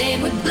stay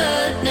with blood.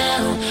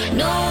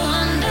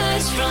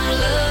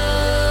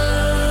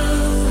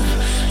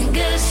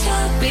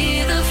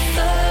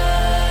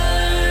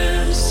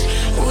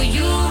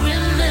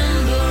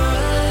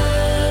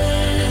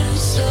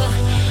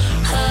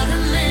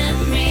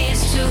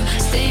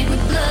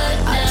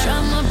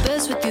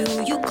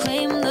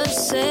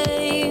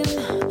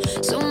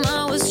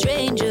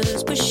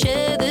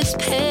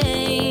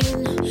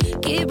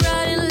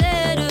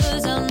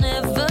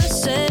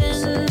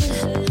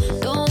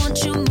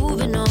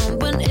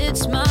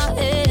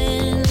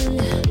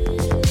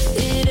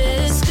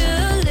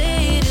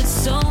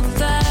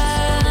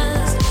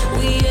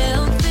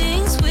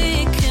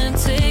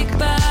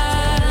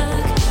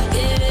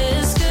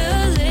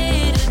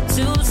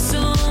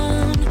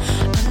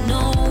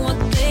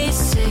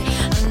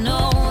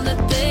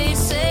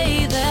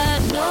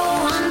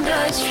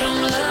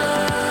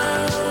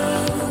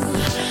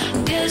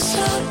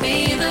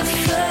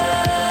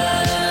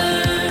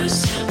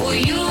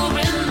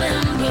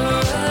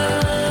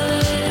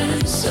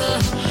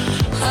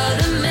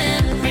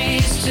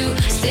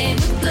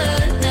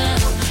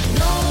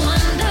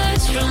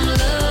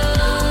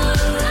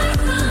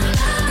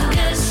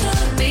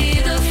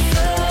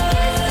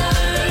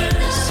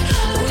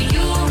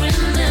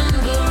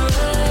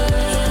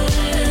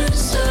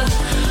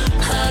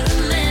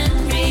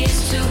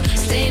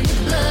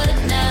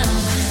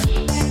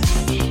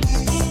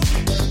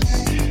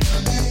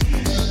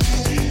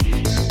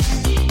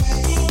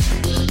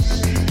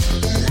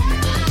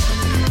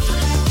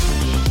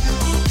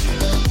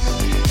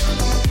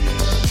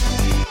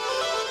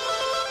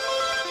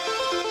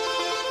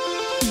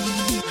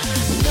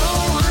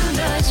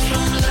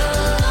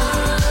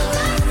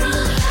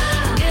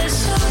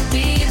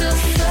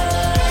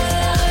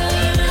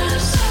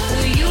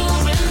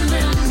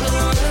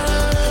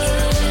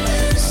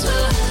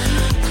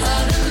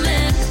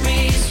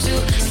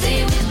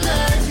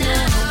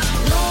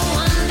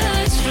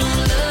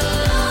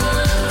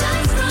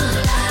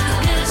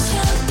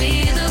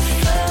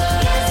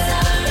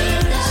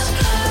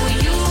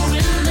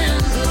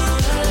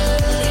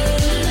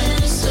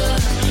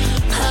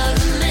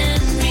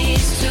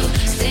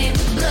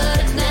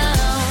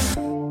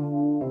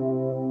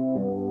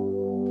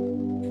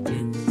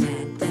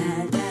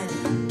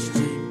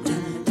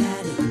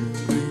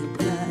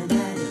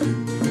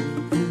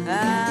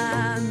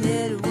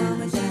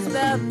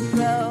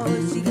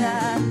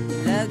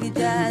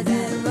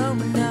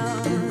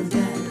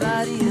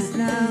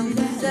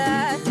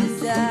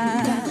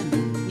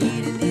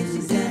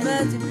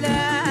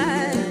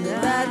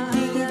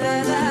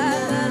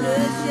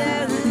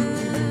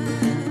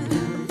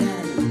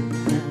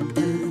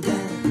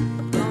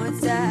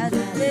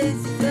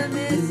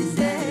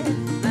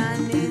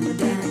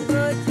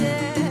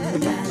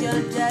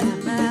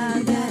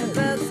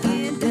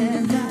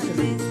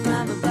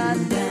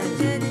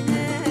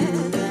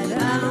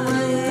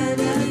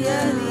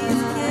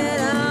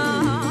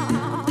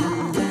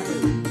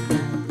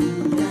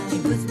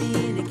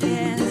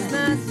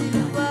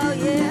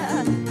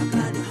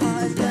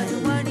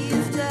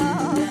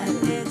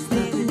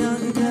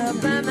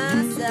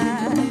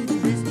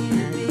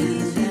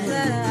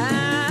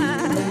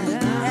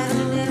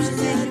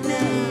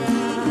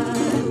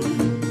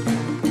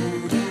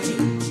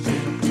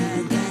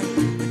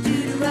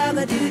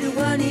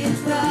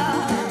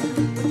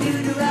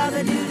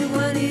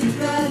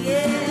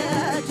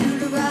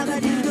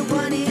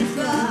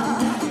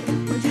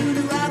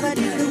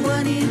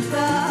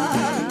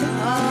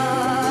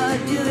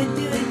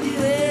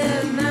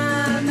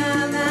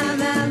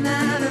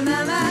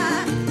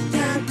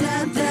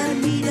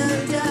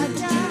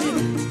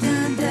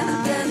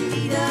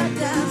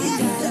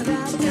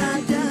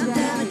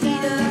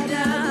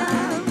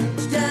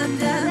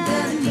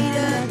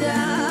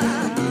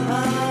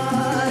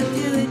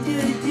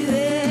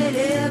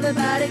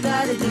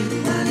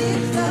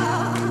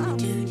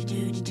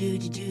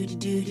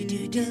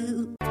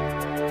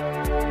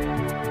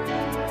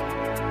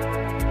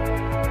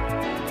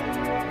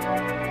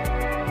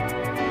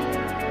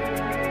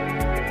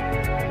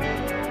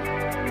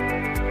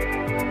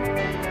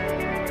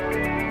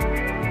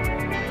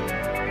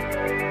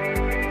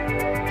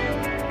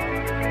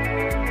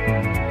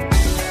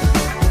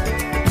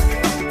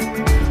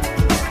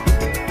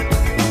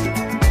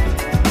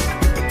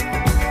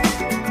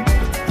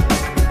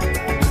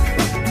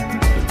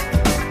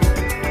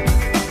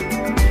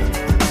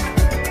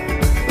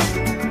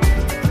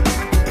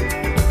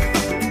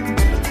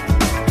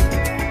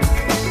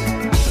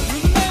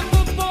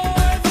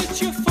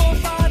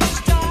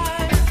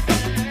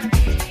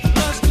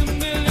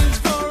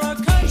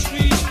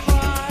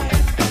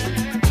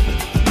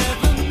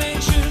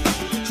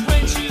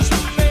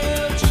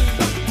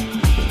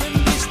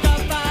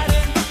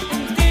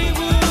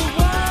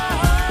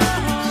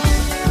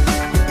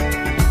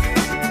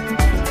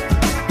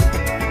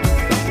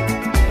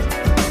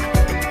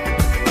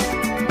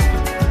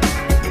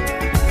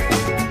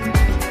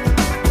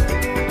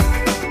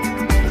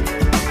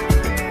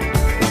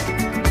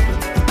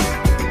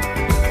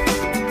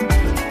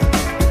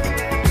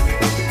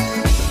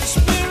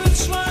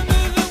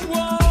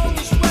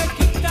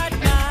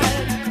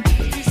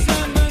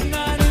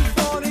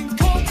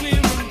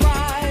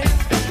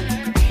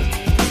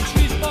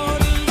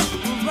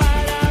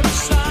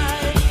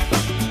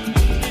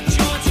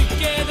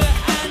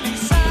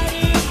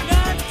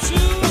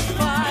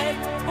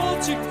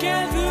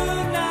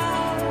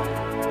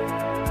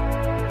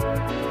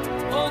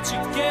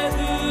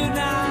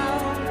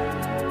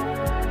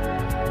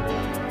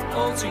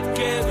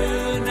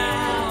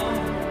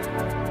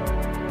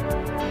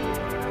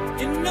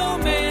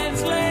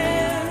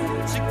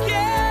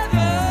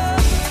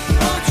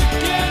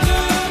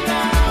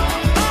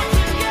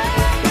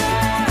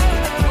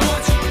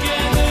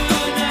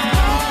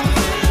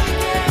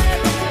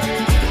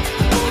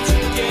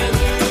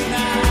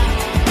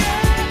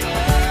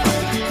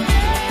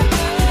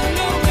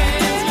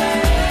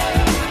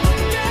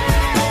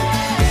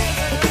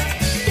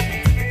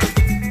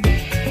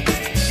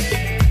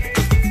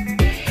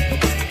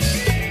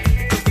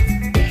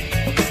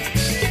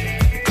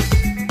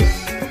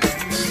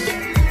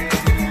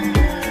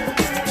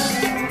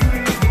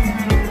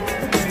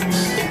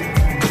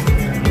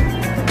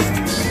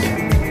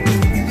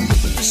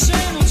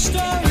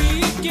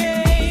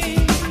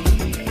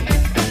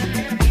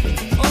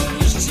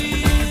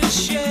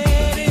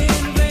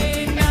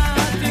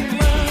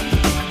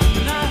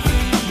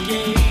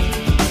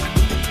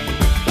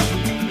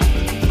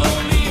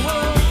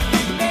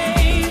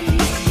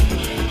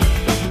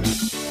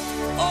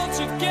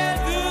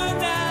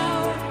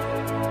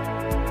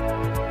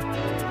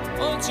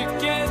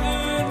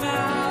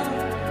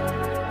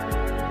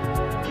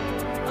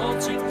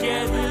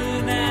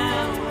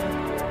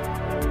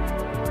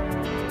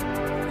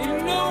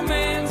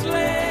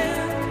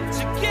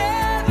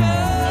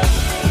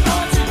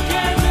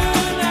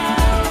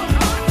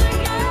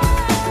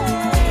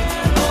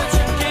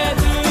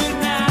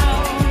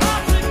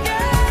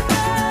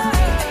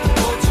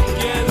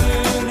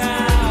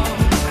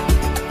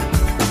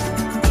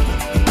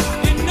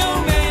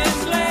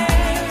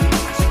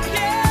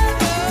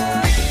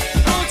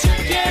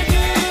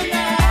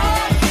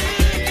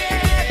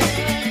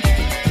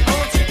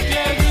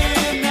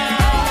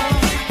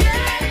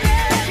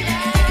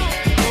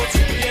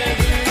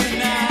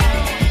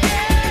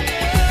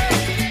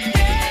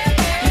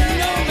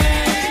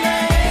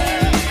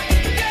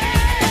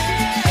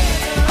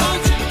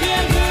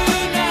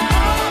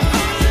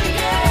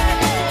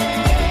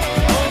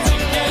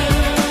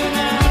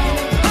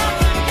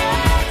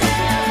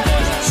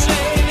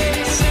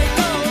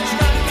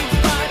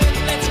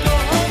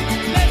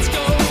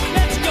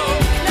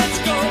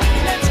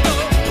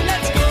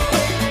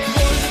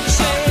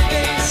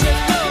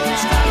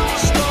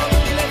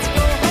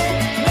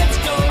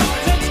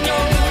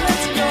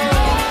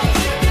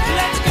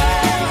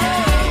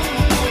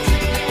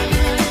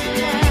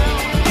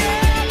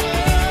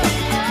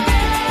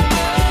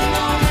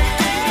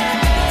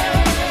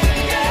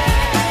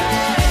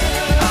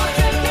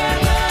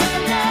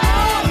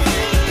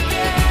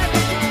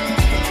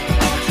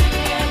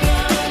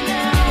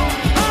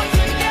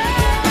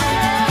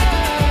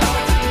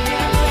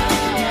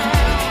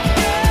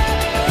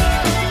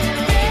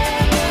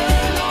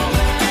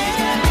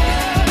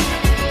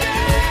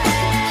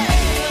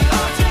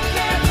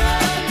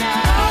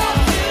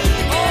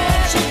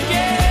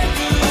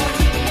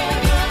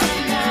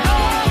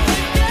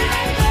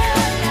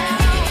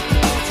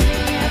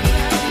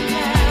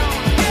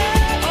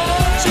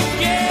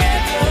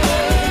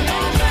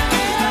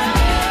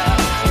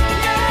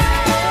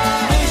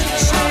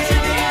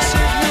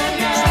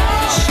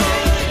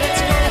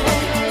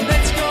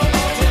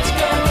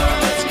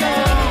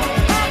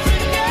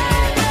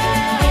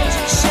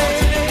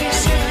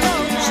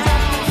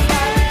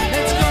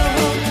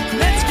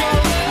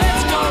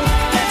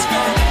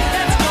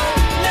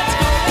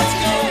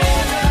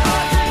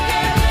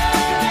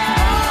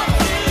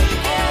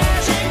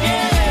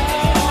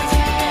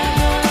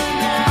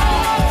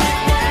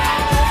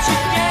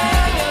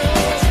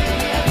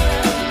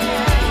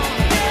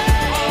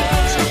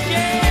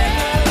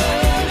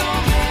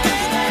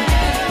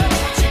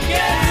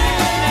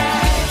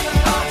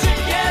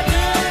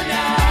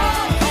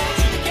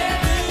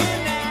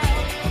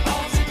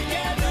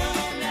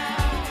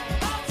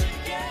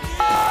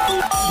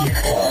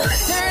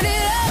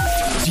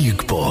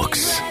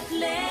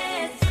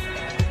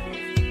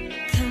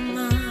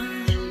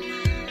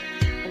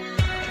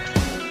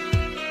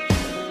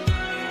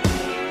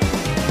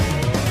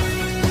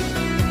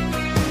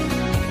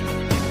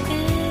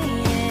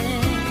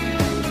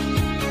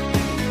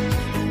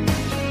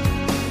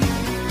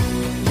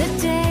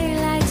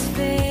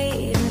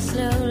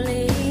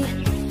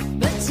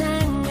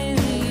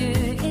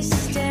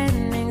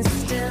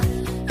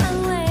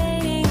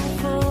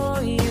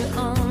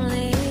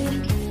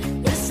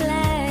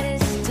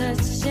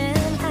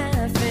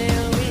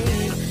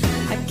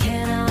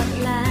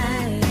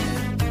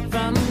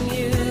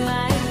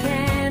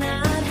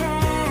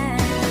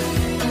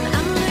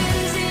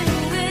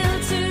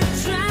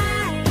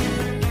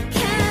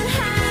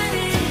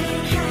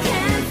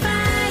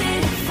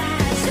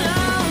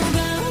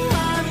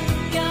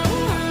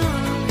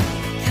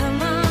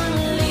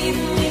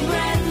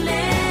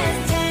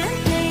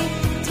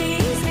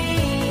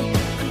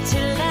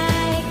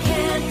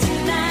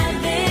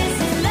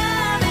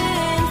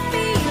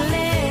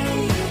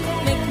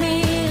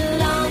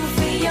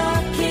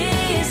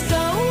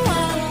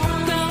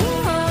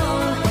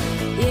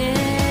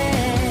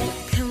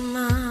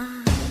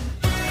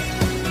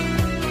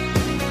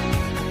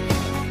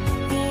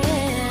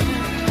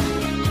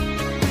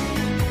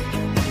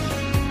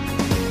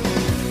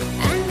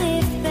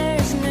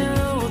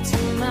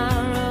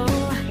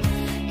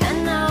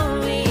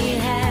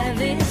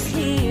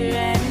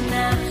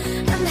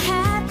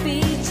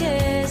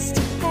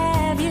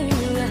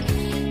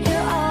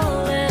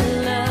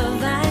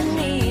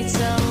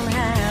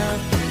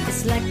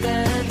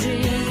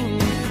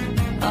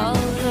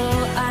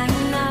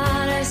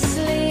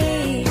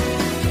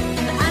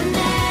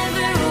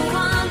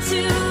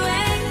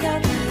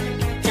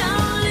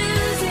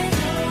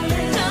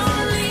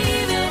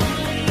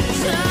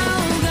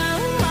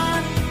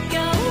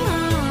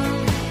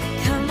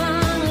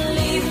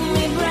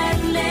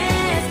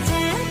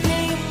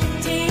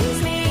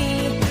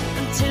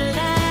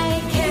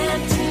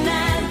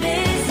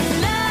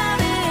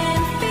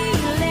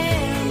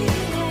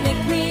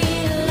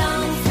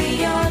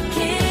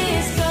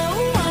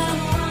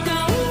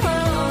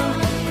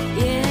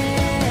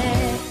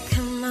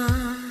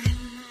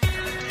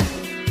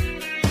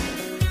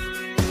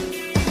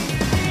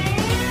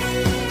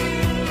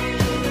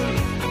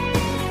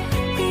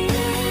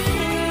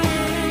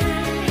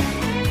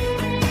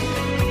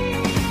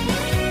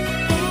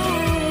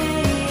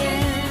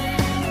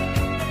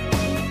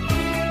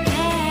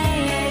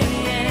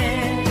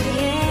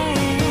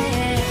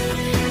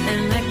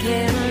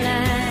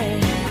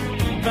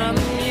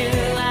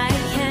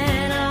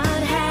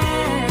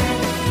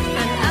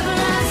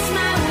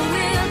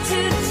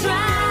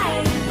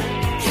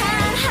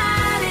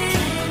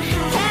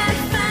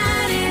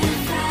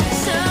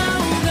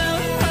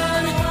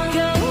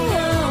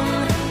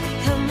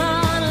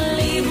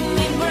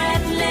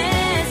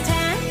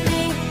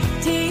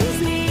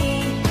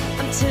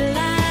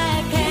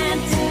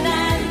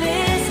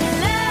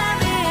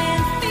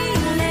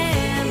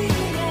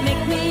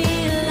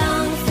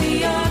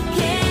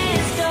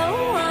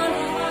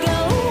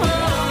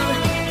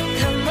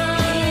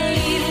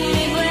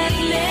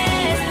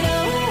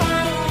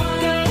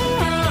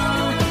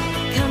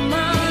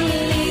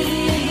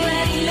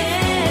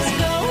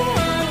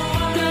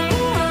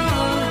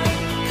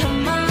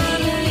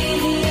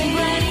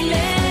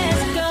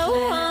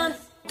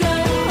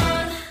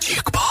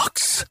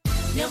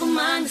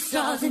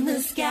 stars in the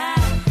sky.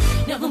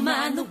 Never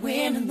mind the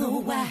when and the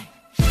why.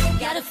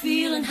 Got a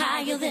feeling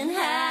higher than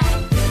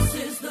high. This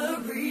is the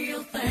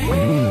real thing.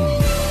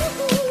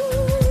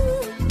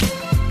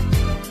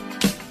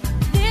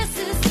 This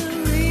is the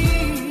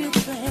real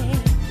thing.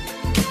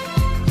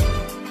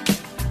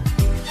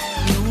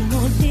 No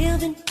more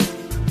living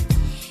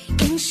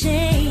in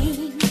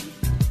shame.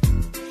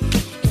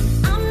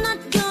 And I'm not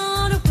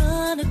gonna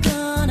run or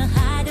gonna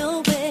hide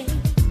away.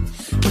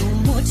 No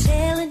more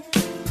telling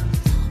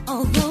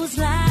all those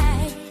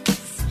lies.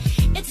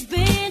 It's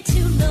been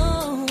too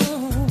long.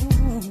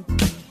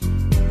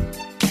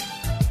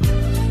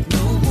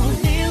 No more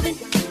living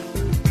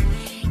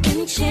in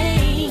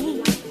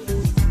chains.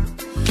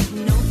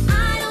 No,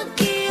 I don't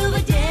give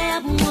a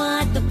damn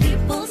what the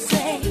people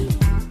say.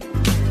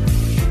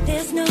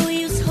 There's no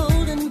use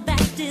holding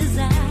back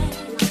desire.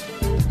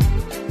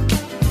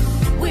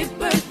 We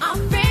burnt our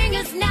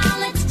fingers, now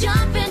let's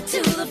jump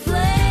into the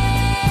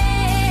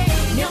flame.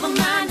 Never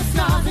mind the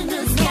stars in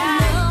the sky.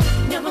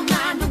 Never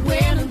mind the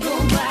when and the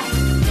why.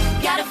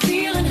 Got a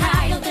feeling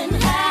higher than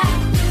high.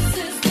 This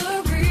is the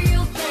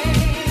real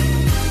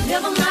thing.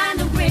 Never mind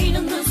the rain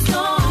and the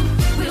storm.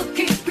 We'll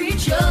keep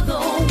each other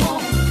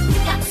warm. We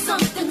got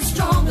something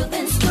stronger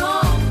than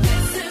strong.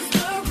 This is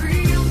the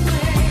real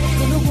thing.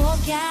 Gonna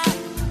walk out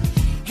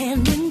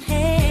hand in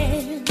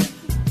hand.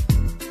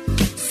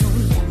 So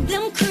let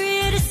them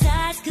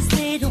criticize, 'cause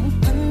they don't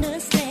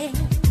understand.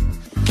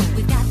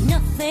 We got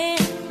nothing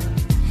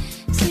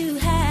to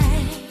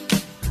hide.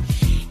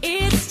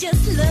 It's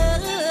just love.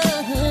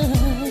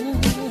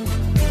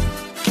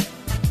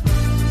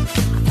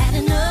 I've had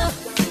enough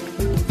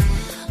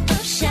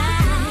of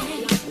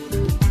shy.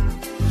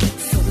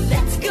 So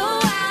let's go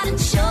out and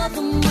show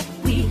them what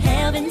we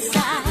have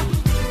inside.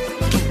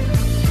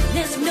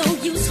 There's no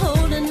use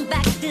holding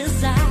back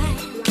desire.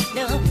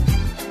 No.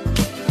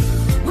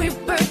 We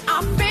burnt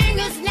our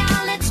fingers, now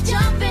let's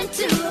jump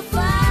into the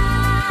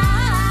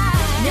fire.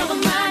 Never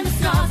mind the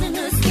stars in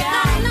the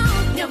sky.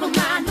 Never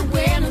mind the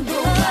when and the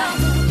why.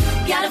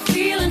 Got a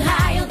feeling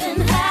higher than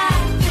high.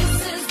 This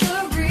is the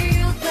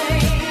real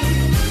thing.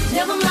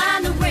 Never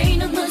mind the rain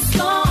and the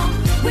storm.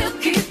 We'll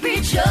keep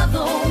each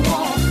other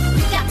warm.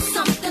 We got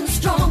something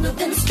stronger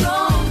than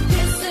strong.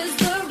 This is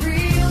the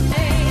real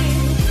thing.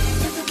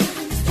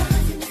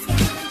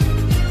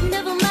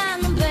 Never mind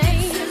the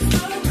pain. This is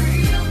the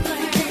real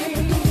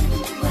thing.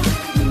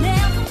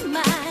 Never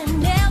mind,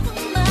 never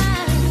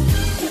mind.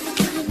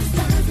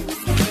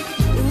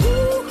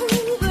 Ooh,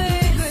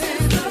 baby.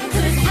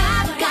 'Cause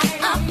I've got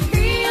a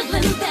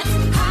feeling that's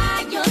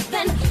higher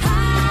than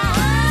high.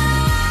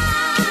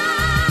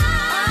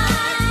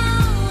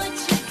 What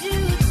you do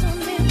to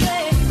me,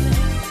 baby.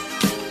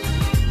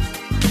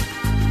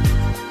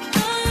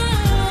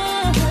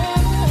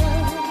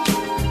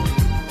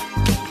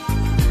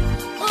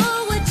 Oh,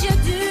 what you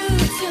do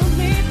to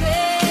me,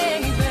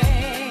 baby.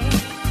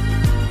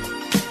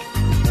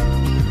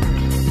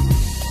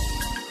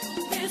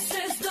 This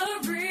is the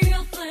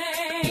real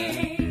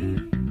thing.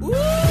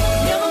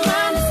 Never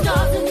mind the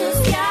stars in the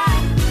sky.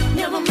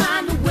 Never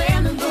mind the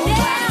when and the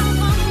why.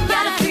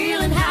 Got a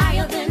feeling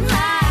higher than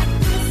high.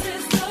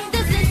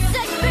 This is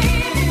sexy.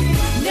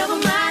 Never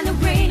mind the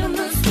rain and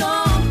the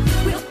storm.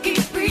 We'll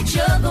keep each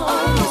other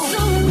warm.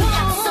 We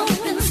got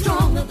something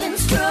stronger than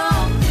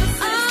strong.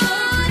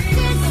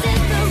 This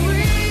is the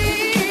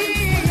realest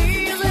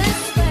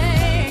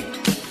thing.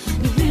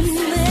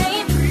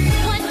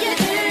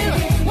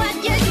 What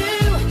you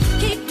do,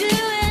 keep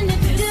doing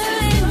it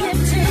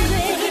to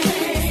me.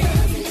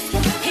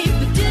 Keep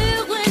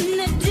doing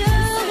it to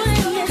me.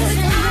 'Cause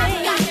I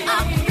got a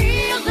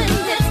feeling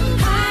that's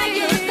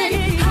higher than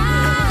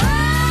high.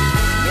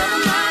 Never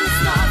mind the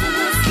stars in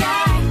the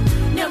sky.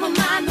 Never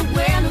mind the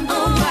when and the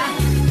why.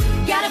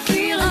 Got a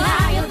feeling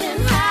higher than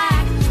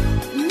high.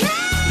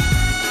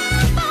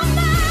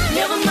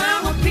 Never mind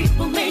what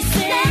people may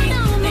say.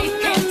 They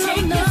can't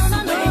take this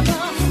away.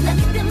 Let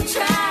them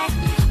try.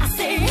 I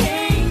say,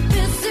 hey,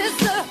 this is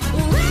the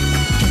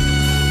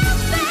real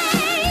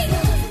thing.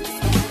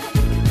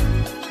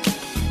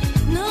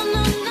 No,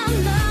 no, no,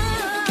 no.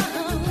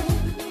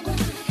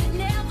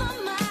 Never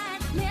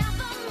mind,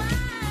 never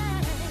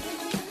mind.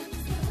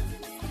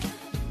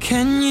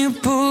 Can you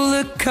pull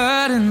the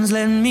curtains,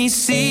 let me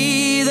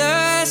see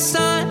the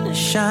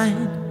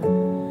sunshine?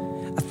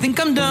 I think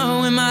I'm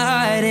done with my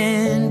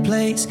hiding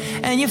place,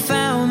 and you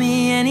found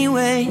me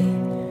anyway.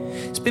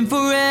 It's been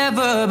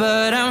forever,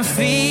 but I'm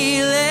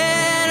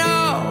feeling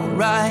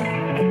alright.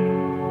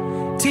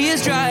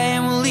 Tears dry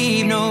and we'll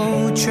leave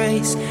no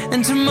trace,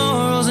 and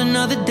tomorrow's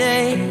another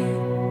day.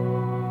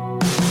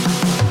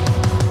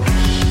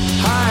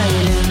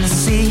 Hide and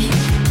seek.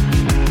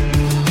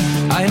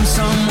 I am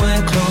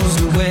somewhere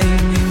closed away.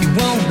 You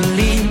won't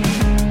believe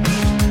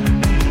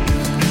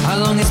how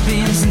long it's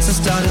been since I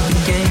started the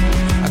game.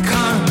 I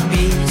can't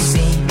be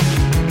seen,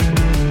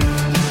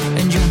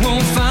 and you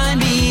won't find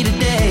me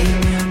today.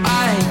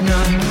 I've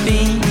not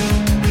been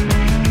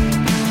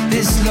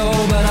this low,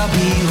 but I'll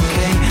be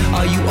okay.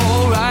 Are you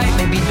alright?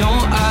 Maybe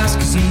don't ask,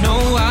 'cause you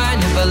know I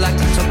never like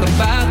to talk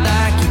about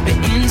that. Keep it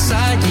inside.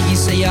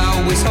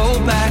 always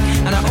hold back,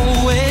 and I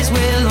always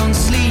wear long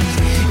sleeves.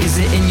 Is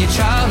it in your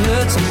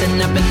childhood, something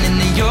happening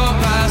in your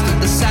past?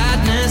 With the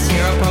sadness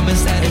here, I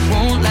promise that it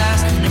won't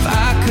last. And if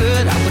I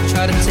could, I would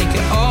try to take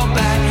it all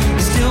back.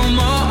 There's still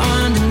more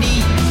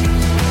underneath,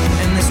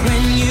 and that's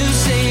when you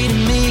say to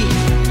me,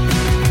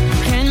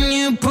 can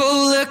you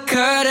pull the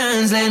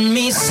curtains, let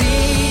me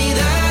see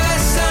the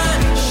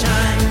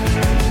sunshine?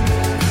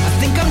 I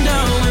think I'm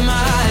done with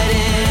my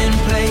hiding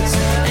place,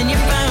 and you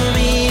found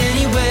me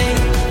anyway.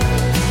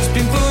 It's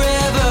been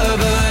forever,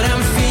 but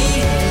I'm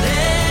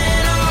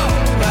feeling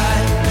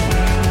alright.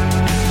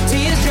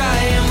 Tears dry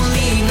and we'll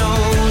leave no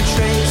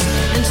trace,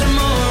 and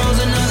tomorrow's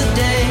another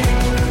day.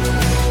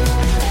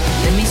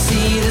 Let me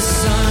see the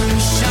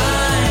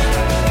sunshine,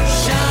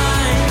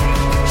 shine,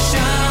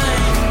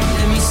 shine.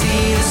 Let me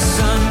see the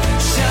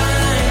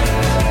sunshine,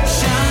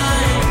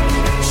 shine,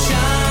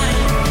 shine.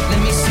 Let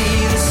me see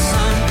the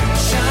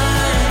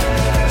sunshine,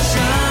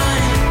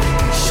 shine,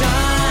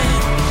 shine.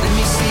 Let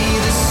me see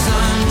the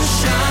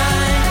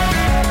sunshine.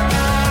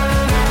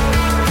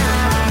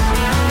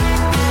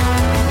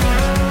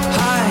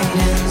 Hide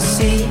and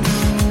seek.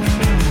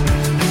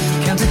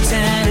 Count to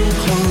 10 and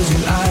close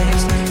your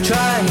eyes.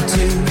 Try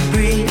to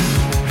breathe.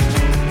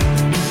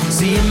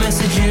 See a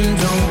message and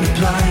don't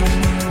reply.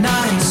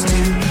 Nice to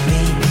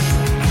me,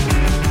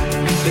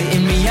 but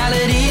in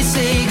reality,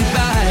 say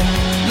goodbye.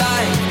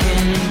 Life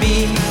can be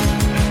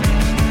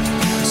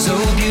so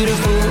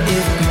beautiful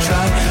if we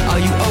try. Are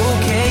you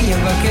okay?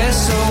 Yeah, I guess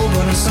so.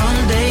 But on some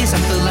days I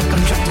feel like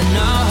I'm trapped in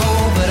a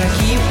hole, but I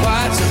keep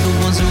quiet so the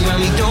ones around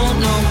me don't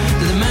know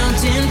that the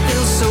mountain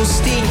feels so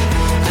steep.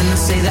 And I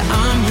say that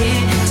I'm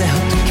here to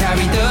help to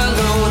carry the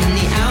load, and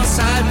the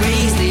outside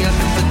rays, they are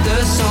good for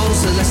the soul.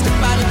 So let's step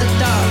out of the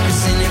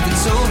darkness, and if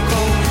it's so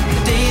cold, the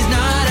day's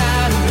not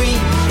out of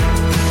reach.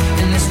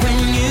 And that's when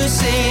you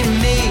say to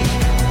me,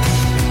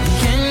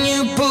 can you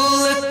pull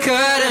the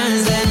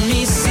curtains, let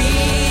me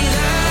see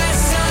the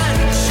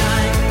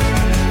sunshine?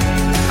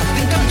 I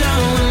think I'm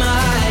done with my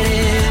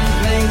hiding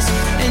place,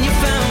 and you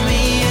found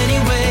me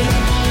anyway.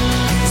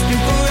 It's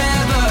been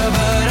forever,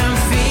 but I'm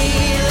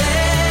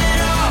feeling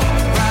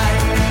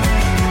alright.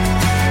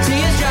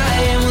 Tears dry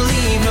and we'll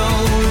leave no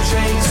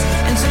trace,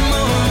 and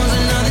tomorrow's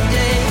another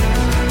day.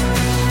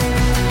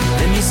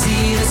 Let me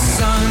see the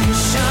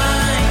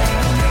sunshine,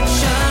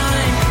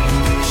 shine,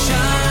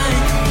 shine.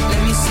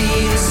 Let me see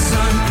the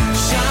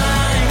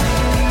sunshine,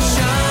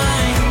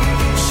 shine,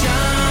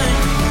 shine.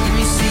 Let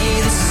me see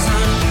the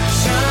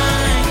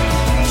sunshine,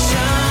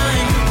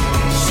 shine,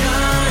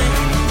 shine.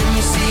 Let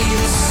me see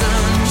the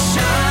sunshine.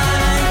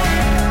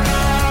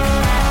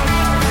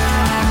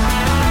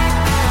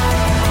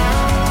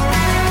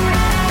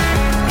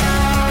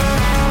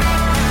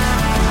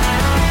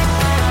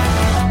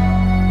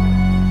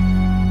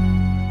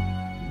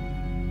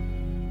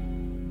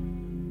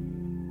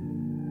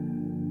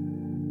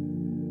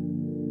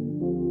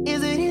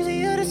 Is it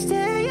easier to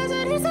stay? Is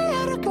it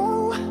easier to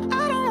go?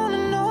 I don't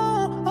wanna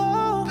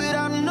know, but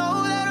I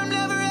know that I'm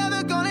never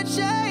ever gonna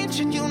change,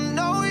 and you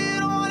know you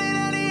don't want it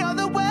any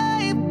other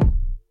way.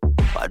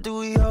 Why do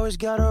we always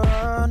gotta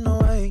run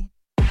away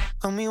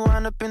when we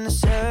wind up in the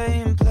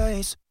same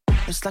place?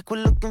 It's like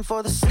we're looking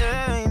for the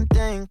same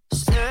thing,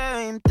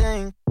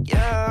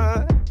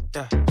 yeah.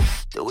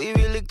 Do we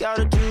really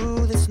gotta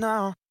do this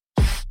now?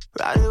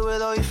 Ride it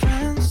with all your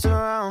friends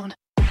around.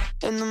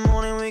 In the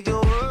morning we can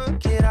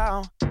work it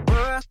out,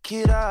 work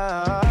it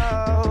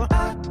out.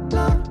 I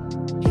love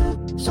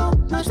you so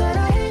much that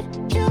I hate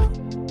you.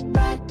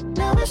 Right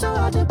now it's so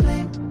hard to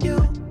blame you,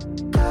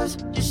 'cause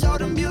you're so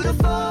damn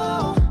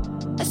beautiful.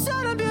 It's so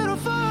damn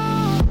beautiful.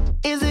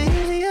 Is it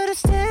easier to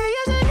stay?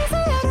 Is it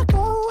easier to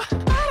go?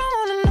 I don't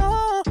wanna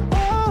know,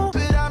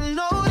 but I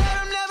know that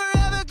I'm never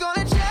ever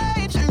gonna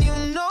change, and you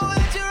know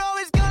that you're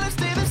always gonna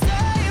stay the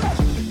same.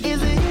 Is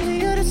it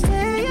easier to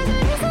stay? Is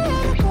it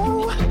easier to go?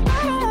 I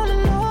don't wanna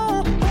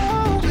know,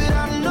 but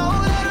I know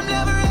that I'm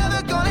never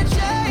ever gonna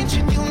change,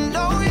 and you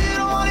know you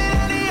don't want it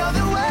any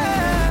other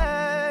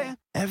way.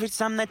 Every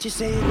time that you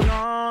say you're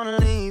gonna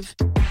leave,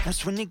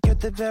 that's when you get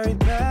the very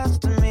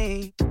best of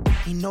me.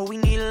 You know we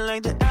need it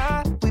like the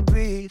air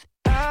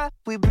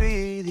we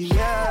breathe,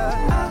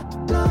 yeah. I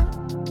love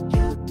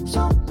you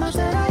so much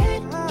that I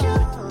hate you.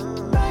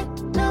 Right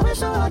now it's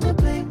so hard to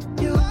blame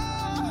you,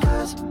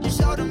 'cause you're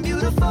so damn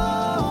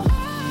beautiful.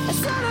 It's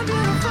so damn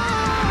beautiful.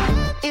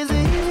 Is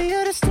it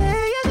easier to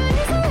stay? Is it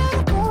easier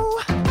to go?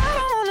 I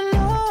don't wanna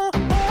know,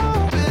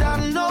 but I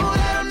know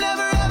that I'm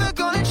never ever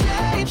gonna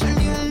change, and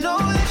you know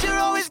that you're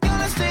always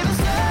gonna stay the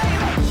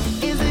same.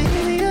 Is it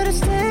easier to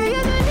stay?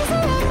 Is it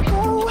easier to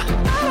go?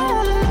 I don't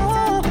wanna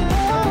know,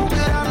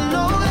 but I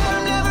know that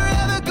I'm never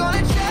ever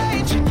gonna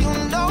change, and you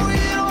know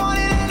you don't want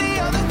it any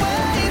other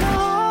way. The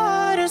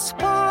hardest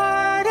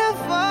part of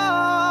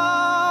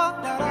all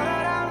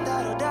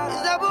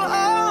is that we're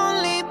all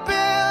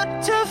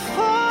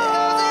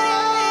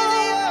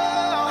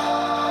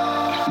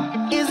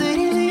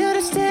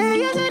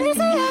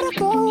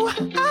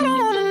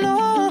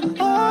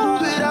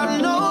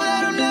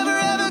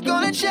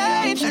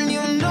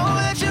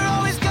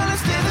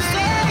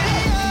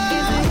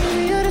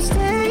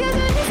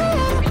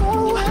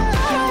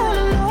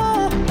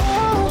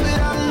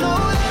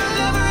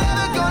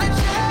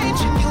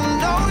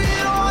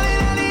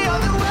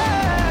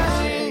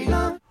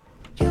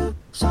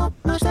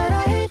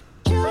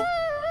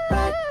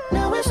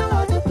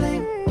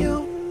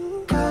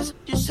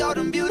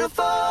called them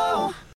beautiful.